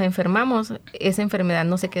nosotros si nos enfermamos, esa enfermedad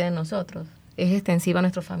no se queda en nosotros. Es extensiva a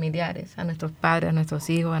nuestros familiares, a nuestros padres, a nuestros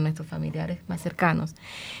hijos, a nuestros familiares más cercanos.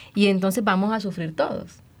 Y entonces vamos a sufrir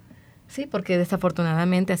todos. Sí, porque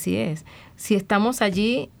desafortunadamente así es. Si estamos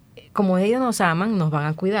allí, como ellos nos aman, nos van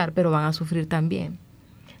a cuidar, pero van a sufrir también.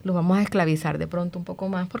 Los vamos a esclavizar de pronto un poco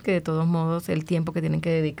más, porque de todos modos el tiempo que tienen que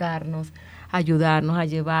dedicarnos, a ayudarnos, a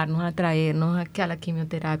llevarnos, a traernos, que a la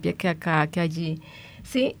quimioterapia, que acá, que allí,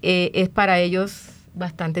 sí, es para ellos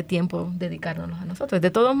bastante tiempo dedicárnoslos a nosotros.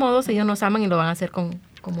 De todos modos ellos nos aman y lo van a hacer con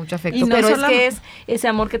Con mucho afecto. Y no Pero solo- es que es ese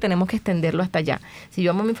amor que tenemos que extenderlo hasta allá. Si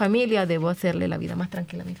yo amo a mi familia, debo hacerle la vida más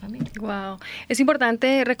tranquila a mi familia. Wow. Es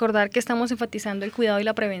importante recordar que estamos enfatizando el cuidado y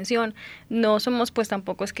la prevención. No somos, pues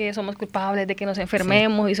tampoco es que somos culpables de que nos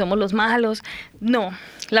enfermemos y somos los malos. No,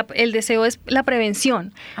 el deseo es la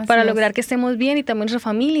prevención Así para es. lograr que estemos bien y también nuestra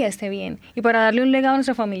familia esté bien. Y para darle un legado a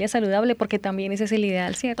nuestra familia saludable, porque también ese es el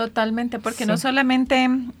ideal, ¿cierto? Totalmente, porque Sí. no solamente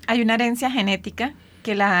hay una herencia genética,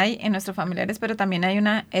 que la hay en nuestros familiares, pero también hay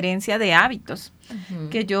una herencia de hábitos,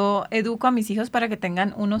 que yo educo a mis hijos para que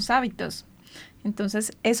tengan unos hábitos.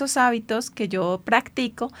 Entonces, esos hábitos que yo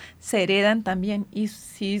practico se heredan también. Y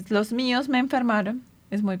si los míos me enfermaron,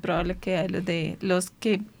 es muy probable que los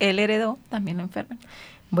que él heredó también lo enfermen.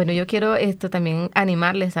 Bueno, yo quiero también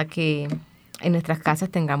animarles a que en nuestras casas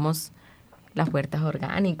tengamos las huertas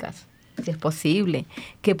orgánicas, si es posible,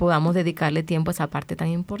 que podamos dedicarle tiempo a esa parte tan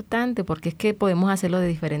importante, porque es que podemos hacerlo de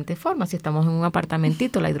diferentes formas. Si estamos en un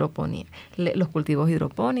apartamentito, la hidroponía, los cultivos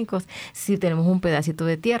hidropónicos, si tenemos un pedacito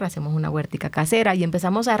de tierra, hacemos una huertica casera y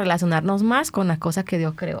empezamos a relacionarnos más con las cosas que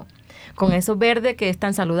Dios creó, con eso verde que es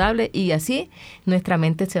tan saludable, y así nuestra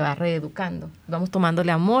mente se va reeducando. Vamos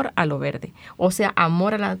tomándole amor a lo verde, o sea,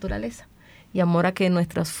 amor a la naturaleza. Y amor a que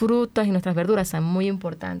nuestras frutas y nuestras verduras sean muy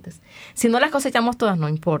importantes. Si no las cosechamos todas, no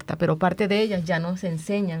importa, pero parte de ellas ya nos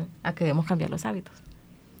enseñan a que debemos cambiar los hábitos.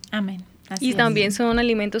 Amén. Así Y es. también son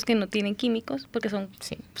alimentos que no tienen químicos, porque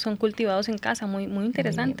Sí. son cultivados en casa, muy, muy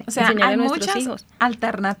interesante. O sea, Enseñarle hay a nuestros muchas hijos.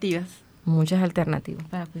 alternativas Muchas alternativas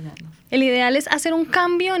para cuidarnos. El ideal es hacer un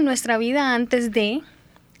cambio en nuestra vida antes de.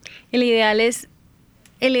 El ideal es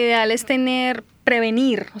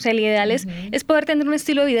prevenir. O sea, el ideal es poder tener un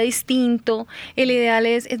estilo de vida distinto. El ideal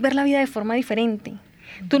es ver la vida de forma diferente.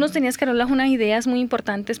 Tú nos tenías que hablar unas ideas muy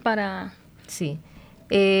importantes para. Sí.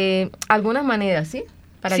 Algunas maneras, ¿sí?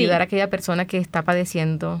 Para Sí. ayudar a aquella persona que está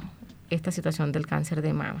padeciendo esta situación del cáncer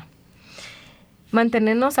de mama.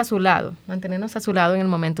 Mantenernos a su lado en el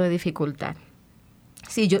momento de dificultad.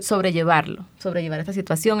 Sí, sobrellevar esta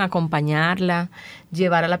situación, acompañarla,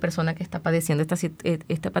 llevar a la persona que está padeciendo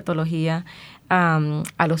esta patología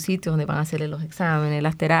a los sitios donde van a hacerle los exámenes,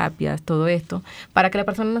 las terapias, todo esto, para que la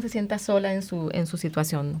persona no se sienta sola en su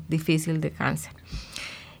situación difícil de cáncer.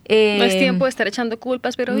 No es tiempo de estar echando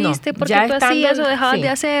culpas, pero no, ¿viste por qué ya tú estando- hacías o dejabas sí. de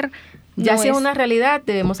hacer? Ya No sea es una realidad,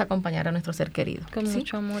 debemos acompañar a nuestro ser querido. con ¿sí?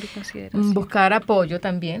 mucho amor y consideración. Buscar apoyo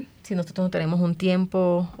también, si nosotros no tenemos un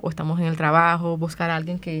tiempo o estamos en el trabajo, buscar a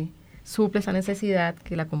alguien que suple esa necesidad,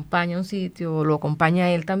 que la acompañe a un sitio o lo acompañe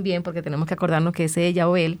a él también, porque tenemos que acordarnos que es ella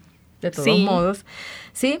o él, de todos Sí. modos,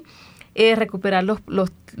 ¿sí? Recuperar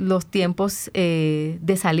los tiempos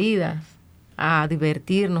de salida, a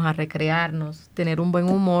divertirnos, a recrearnos, tener un buen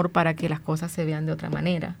humor para que las cosas se vean de otra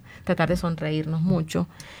manera, tratar de sonreírnos mucho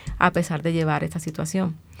a pesar de llevar esta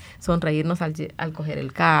situación, sonreírnos al coger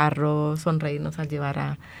el carro, sonreírnos al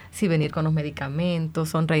llevar venir con los medicamentos,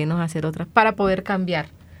 sonreírnos a hacer otras, para poder cambiar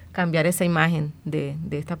esa imagen de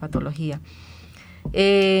esta patología.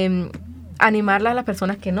 Animarla a las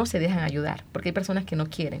personas que no se dejan ayudar, porque hay personas que no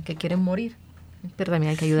quieren, que quieren morir, pero también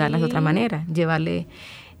hay que ayudarlas de otra manera, llevarle,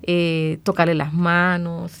 tocarle las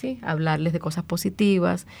manos, ¿sí? Hablarles de cosas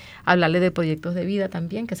positivas, hablarles de proyectos de vida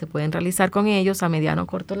también que se pueden realizar con ellos a mediano,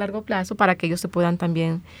 corto, largo plazo, para que ellos se puedan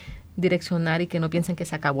también direccionar y que no piensen que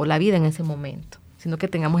se acabó la vida en ese momento, sino que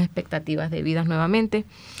tengamos expectativas de vida nuevamente.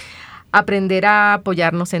 Aprender a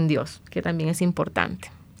apoyarnos en Dios, que también es importante.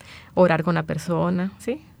 Orar con la persona,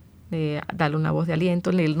 ¿sí? Darle una voz de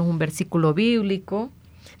aliento, leernos un versículo bíblico,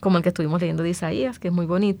 como el que estuvimos leyendo de Isaías, que es muy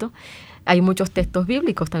bonito. Hay muchos textos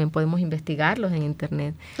bíblicos, también podemos investigarlos en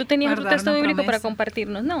internet. Tú tenías otro Guardar texto una bíblico para promesa.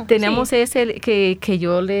 compartirnos, ¿no? Tenemos Sí. ese que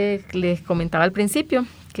yo les comentaba al principio,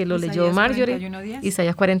 que lo leyó Isaías Marjorie, 41:10.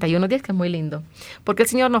 Isaías 41:10, que es muy lindo, porque el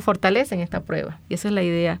Señor nos fortalece en esta prueba, y esa es la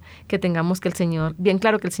idea, que tengamos que el Señor, bien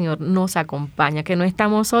claro que el Señor nos acompaña, que no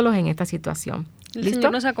estamos solos en esta situación. El ¿Listo?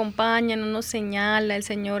 Señor nos acompaña, no nos señala, el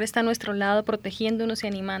Señor está a nuestro lado protegiéndonos y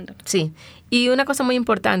animándonos. Sí, y una cosa muy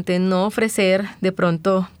importante, no ofrecer de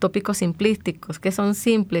pronto tópicos simplísticos, que son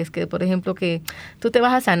simples, que por ejemplo que tú te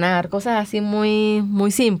vas a sanar, cosas así muy,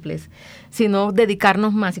 muy simples, sino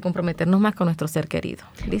dedicarnos más y comprometernos más con nuestro ser querido.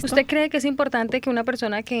 ¿Listo? ¿Usted cree que es importante que una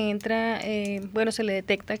persona que entra, se le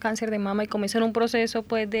detecta el cáncer de mama y comienza en un proceso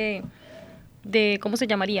pues de ¿cómo se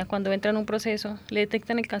llamaría? Cuando entra en un proceso, le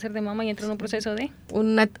detectan el cáncer de mama y entra en un proceso de...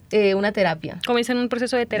 Una terapia. Comienza en un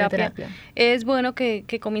proceso de terapia. Es bueno que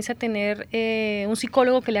comience a tener un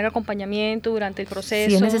psicólogo que le haga acompañamiento durante el proceso.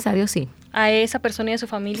 Si es necesario, sí. A esa persona y a su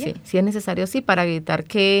familia. Sí, si es necesario, sí, para evitar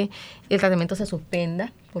que el tratamiento se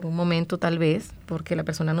suspenda por un momento tal vez, porque la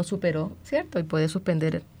persona no superó, ¿cierto? Y puede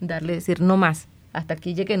suspender, decir no más, hasta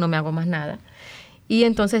aquí llegué, no me hago más nada. y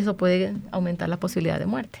entonces eso puede aumentar la posibilidad de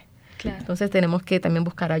muerte. Claro. Entonces tenemos que también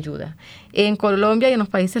buscar ayuda. En Colombia y en los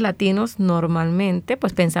países latinos normalmente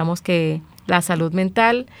pues pensamos que la salud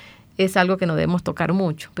mental es algo que no debemos tocar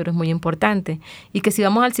mucho, pero es muy importante. Y que si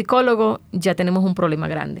vamos al psicólogo ya tenemos un problema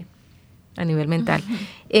grande a nivel mental. Uh-huh.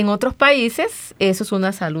 En otros países eso es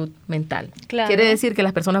una salud mental. Claro. Quiere decir que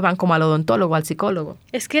las personas van como al odontólogo, al psicólogo.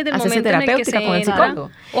 Es que del hacerse momento en el que terapéutica se con el psicólogo.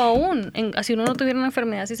 O aún, si uno no tuviera una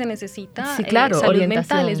enfermedad, si se necesita sí, claro, salud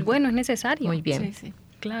orientación mental, es bueno, es necesario. Muy bien. Sí, sí.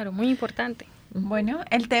 Claro, muy importante. Bueno,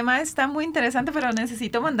 el tema está muy interesante, pero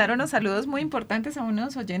necesito mandar unos saludos muy importantes a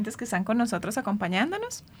unos oyentes que están con nosotros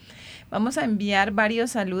acompañándonos. Vamos a enviar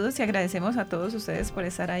varios saludos y agradecemos a todos ustedes por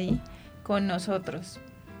estar ahí con nosotros.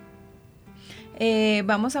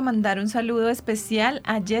 Vamos a mandar un saludo especial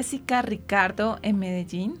a Jessica Ricardo en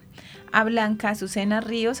Medellín, a Blanca Azucena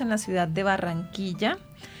Ríos en la ciudad de Barranquilla,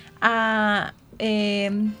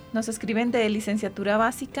 nos escriben de licenciatura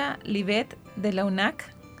básica Livet de la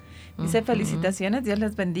UNAC. Dice felicitaciones, Dios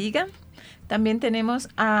les bendiga. También tenemos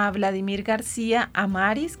a Vladimir García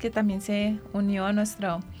Amaris, que también se unió a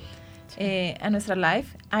nuestra live.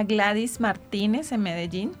 A Gladys Martínez en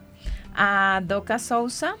Medellín. A Doca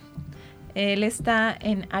Sousa, él está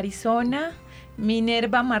en Arizona.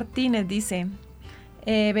 Minerva Martínez dice,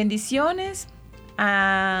 bendiciones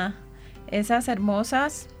a esas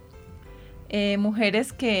hermosas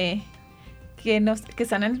mujeres que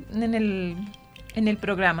están en el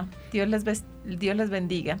programa. Dios les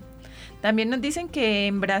bendiga. También nos dicen que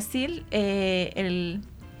en Brasil el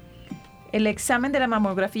examen de la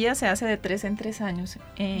mamografía se hace de 3 en 3 años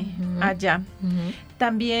allá. Uh-huh.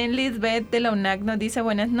 También Lisbeth de la UNAC nos dice,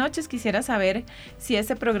 buenas noches, quisiera saber si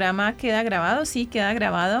ese programa queda grabado. Sí, queda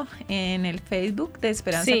grabado en el Facebook de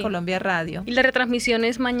Esperanza Colombia Radio. Y la retransmisión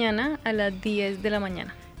es mañana a las 10 de la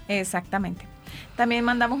mañana. Exactamente. También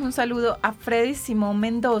mandamos un saludo a Freddy Simón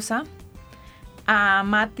Mendoza, a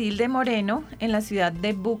Matilde Moreno en la ciudad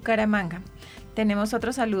de Bucaramanga. Tenemos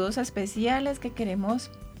otros saludos especiales que queremos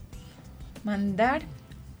mandar.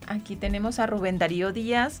 Aquí tenemos a Rubén Darío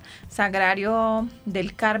Díaz, Sagrario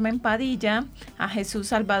del Carmen Padilla, a Jesús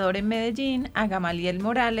Salvador en Medellín, a Gamaliel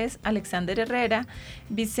Morales, Alexander Herrera,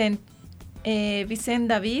 Vicente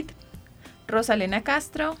David, Rosalena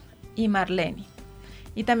Castro y Marlene.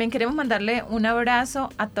 Y también queremos mandarle un abrazo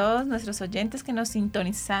a todos nuestros oyentes que nos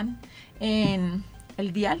sintonizan en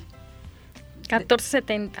el dial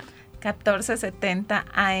 1470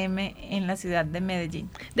 AM en la ciudad de Medellín.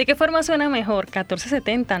 ¿De qué forma suena mejor?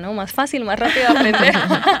 1470, ¿no? Más fácil, más rápido de aprender.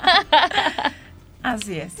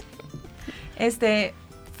 Así es.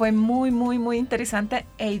 Fue muy, muy, muy interesante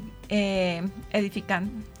e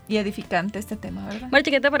edificante este tema, ¿verdad?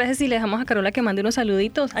 Marchi, ¿qué te parece si le dejamos a Carola que mande unos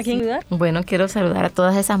saluditos? ¿A quién ayudar? Bueno, quiero saludar a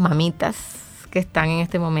todas esas mamitas que están en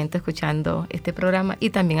este momento escuchando este programa y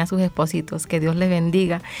también a sus espositos, que Dios les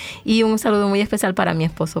bendiga. Y un saludo muy especial para mi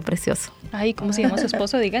esposo precioso. Ay, ¿cómo se llama su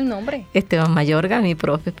esposo? Diga el nombre. Esteban Mayorga, mi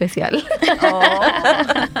profe especial. Oh.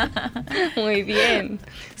 Muy bien.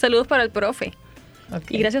 Saludos para el profe.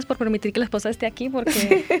 Okay. Y gracias por permitir que la esposa esté aquí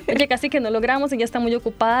porque, oye, casi que no logramos, ella está muy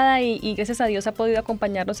ocupada y gracias a Dios ha podido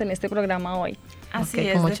acompañarnos en este programa hoy. Así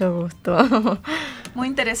es. Con mucho gusto. Muy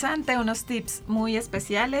interesante, unos tips muy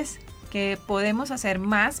especiales que podemos hacer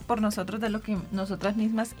más por nosotros de lo que nosotras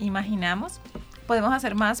mismas imaginamos. Podemos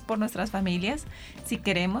hacer más por nuestras familias si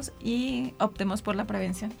queremos y optemos por la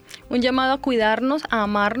prevención. Un llamado a cuidarnos, a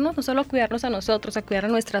amarnos, no solo a cuidarnos a nosotros, a cuidar a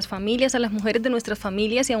nuestras familias, a las mujeres de nuestras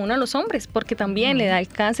familias y aún a los hombres, porque también le da el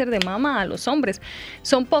cáncer de mama a los hombres.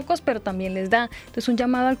 Son pocos, pero también les da. Entonces un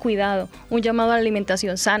llamado al cuidado, un llamado a la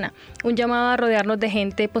alimentación sana, un llamado a rodearnos de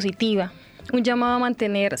gente positiva. Un llamado a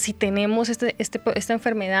mantener, si tenemos esta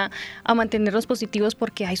enfermedad, a mantenernos positivos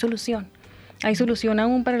porque hay solución. Hay solución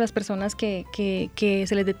aún para las personas que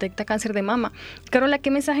se les detecta cáncer de mama. Carola,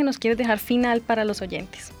 ¿qué mensaje nos quieres dejar final para los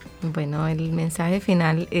oyentes? Bueno, el mensaje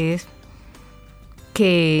final es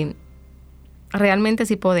que realmente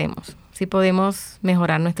sí podemos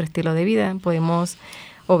mejorar nuestro estilo de vida, podemos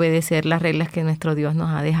obedecer las reglas que nuestro Dios nos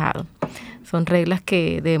ha dejado. Son reglas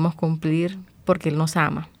que debemos cumplir porque Él nos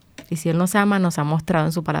ama. Y si Él nos ama, nos ha mostrado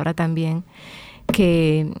en su palabra también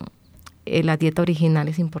que la dieta original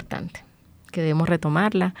es importante, que debemos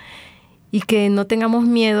retomarla y que no tengamos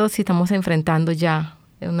miedo si estamos enfrentando ya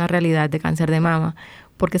una realidad de cáncer de mama,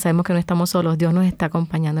 porque sabemos que no estamos solos, Dios nos está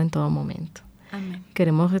acompañando en todo momento. Amén.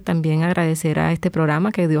 Queremos también agradecer a este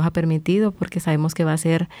programa que Dios ha permitido, porque sabemos que va a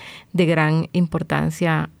ser de gran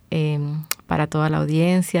importancia para toda la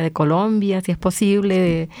audiencia de Colombia, si es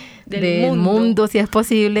posible, del mundo, si es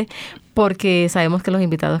posible, porque sabemos que los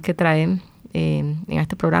invitados que traen en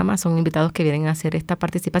este programa. Son invitados que vienen a hacer esta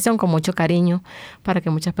participación con mucho cariño para que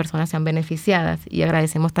muchas personas sean beneficiadas, y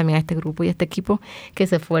agradecemos también a este grupo y a este equipo que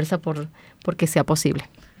se esfuerza por que sea posible.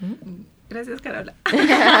 Gracias, Carola.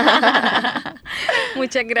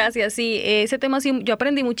 Muchas gracias. Sí, ese tema sí, yo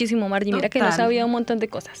aprendí muchísimo, Margie. Mira que no sabía un montón de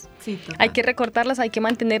cosas. Sí, total. Hay que recortarlas, hay que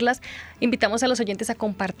mantenerlas. Invitamos a los oyentes a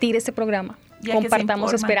compartir este programa.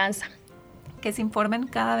 Compartamos esperanza. Que se informen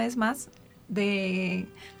cada vez más de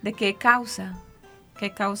qué causa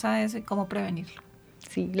eso y cómo prevenirlo.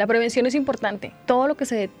 Sí, la prevención es importante. Todo lo que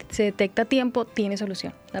se detecta a tiempo tiene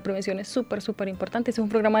solución. La prevención es súper, súper importante. Este es un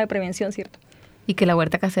programa de prevención, ¿cierto? Y que la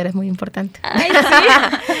huerta casera es muy importante. Ay,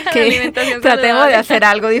 sí. Que tratemos de hacer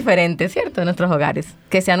algo diferente, ¿cierto? En nuestros hogares,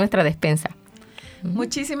 que sea nuestra despensa.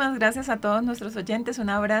 Muchísimas gracias a todos nuestros oyentes. Un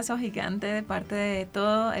abrazo gigante de parte de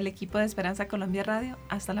todo el equipo de Esperanza Colombia Radio.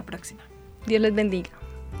 Hasta la próxima. Dios les bendiga.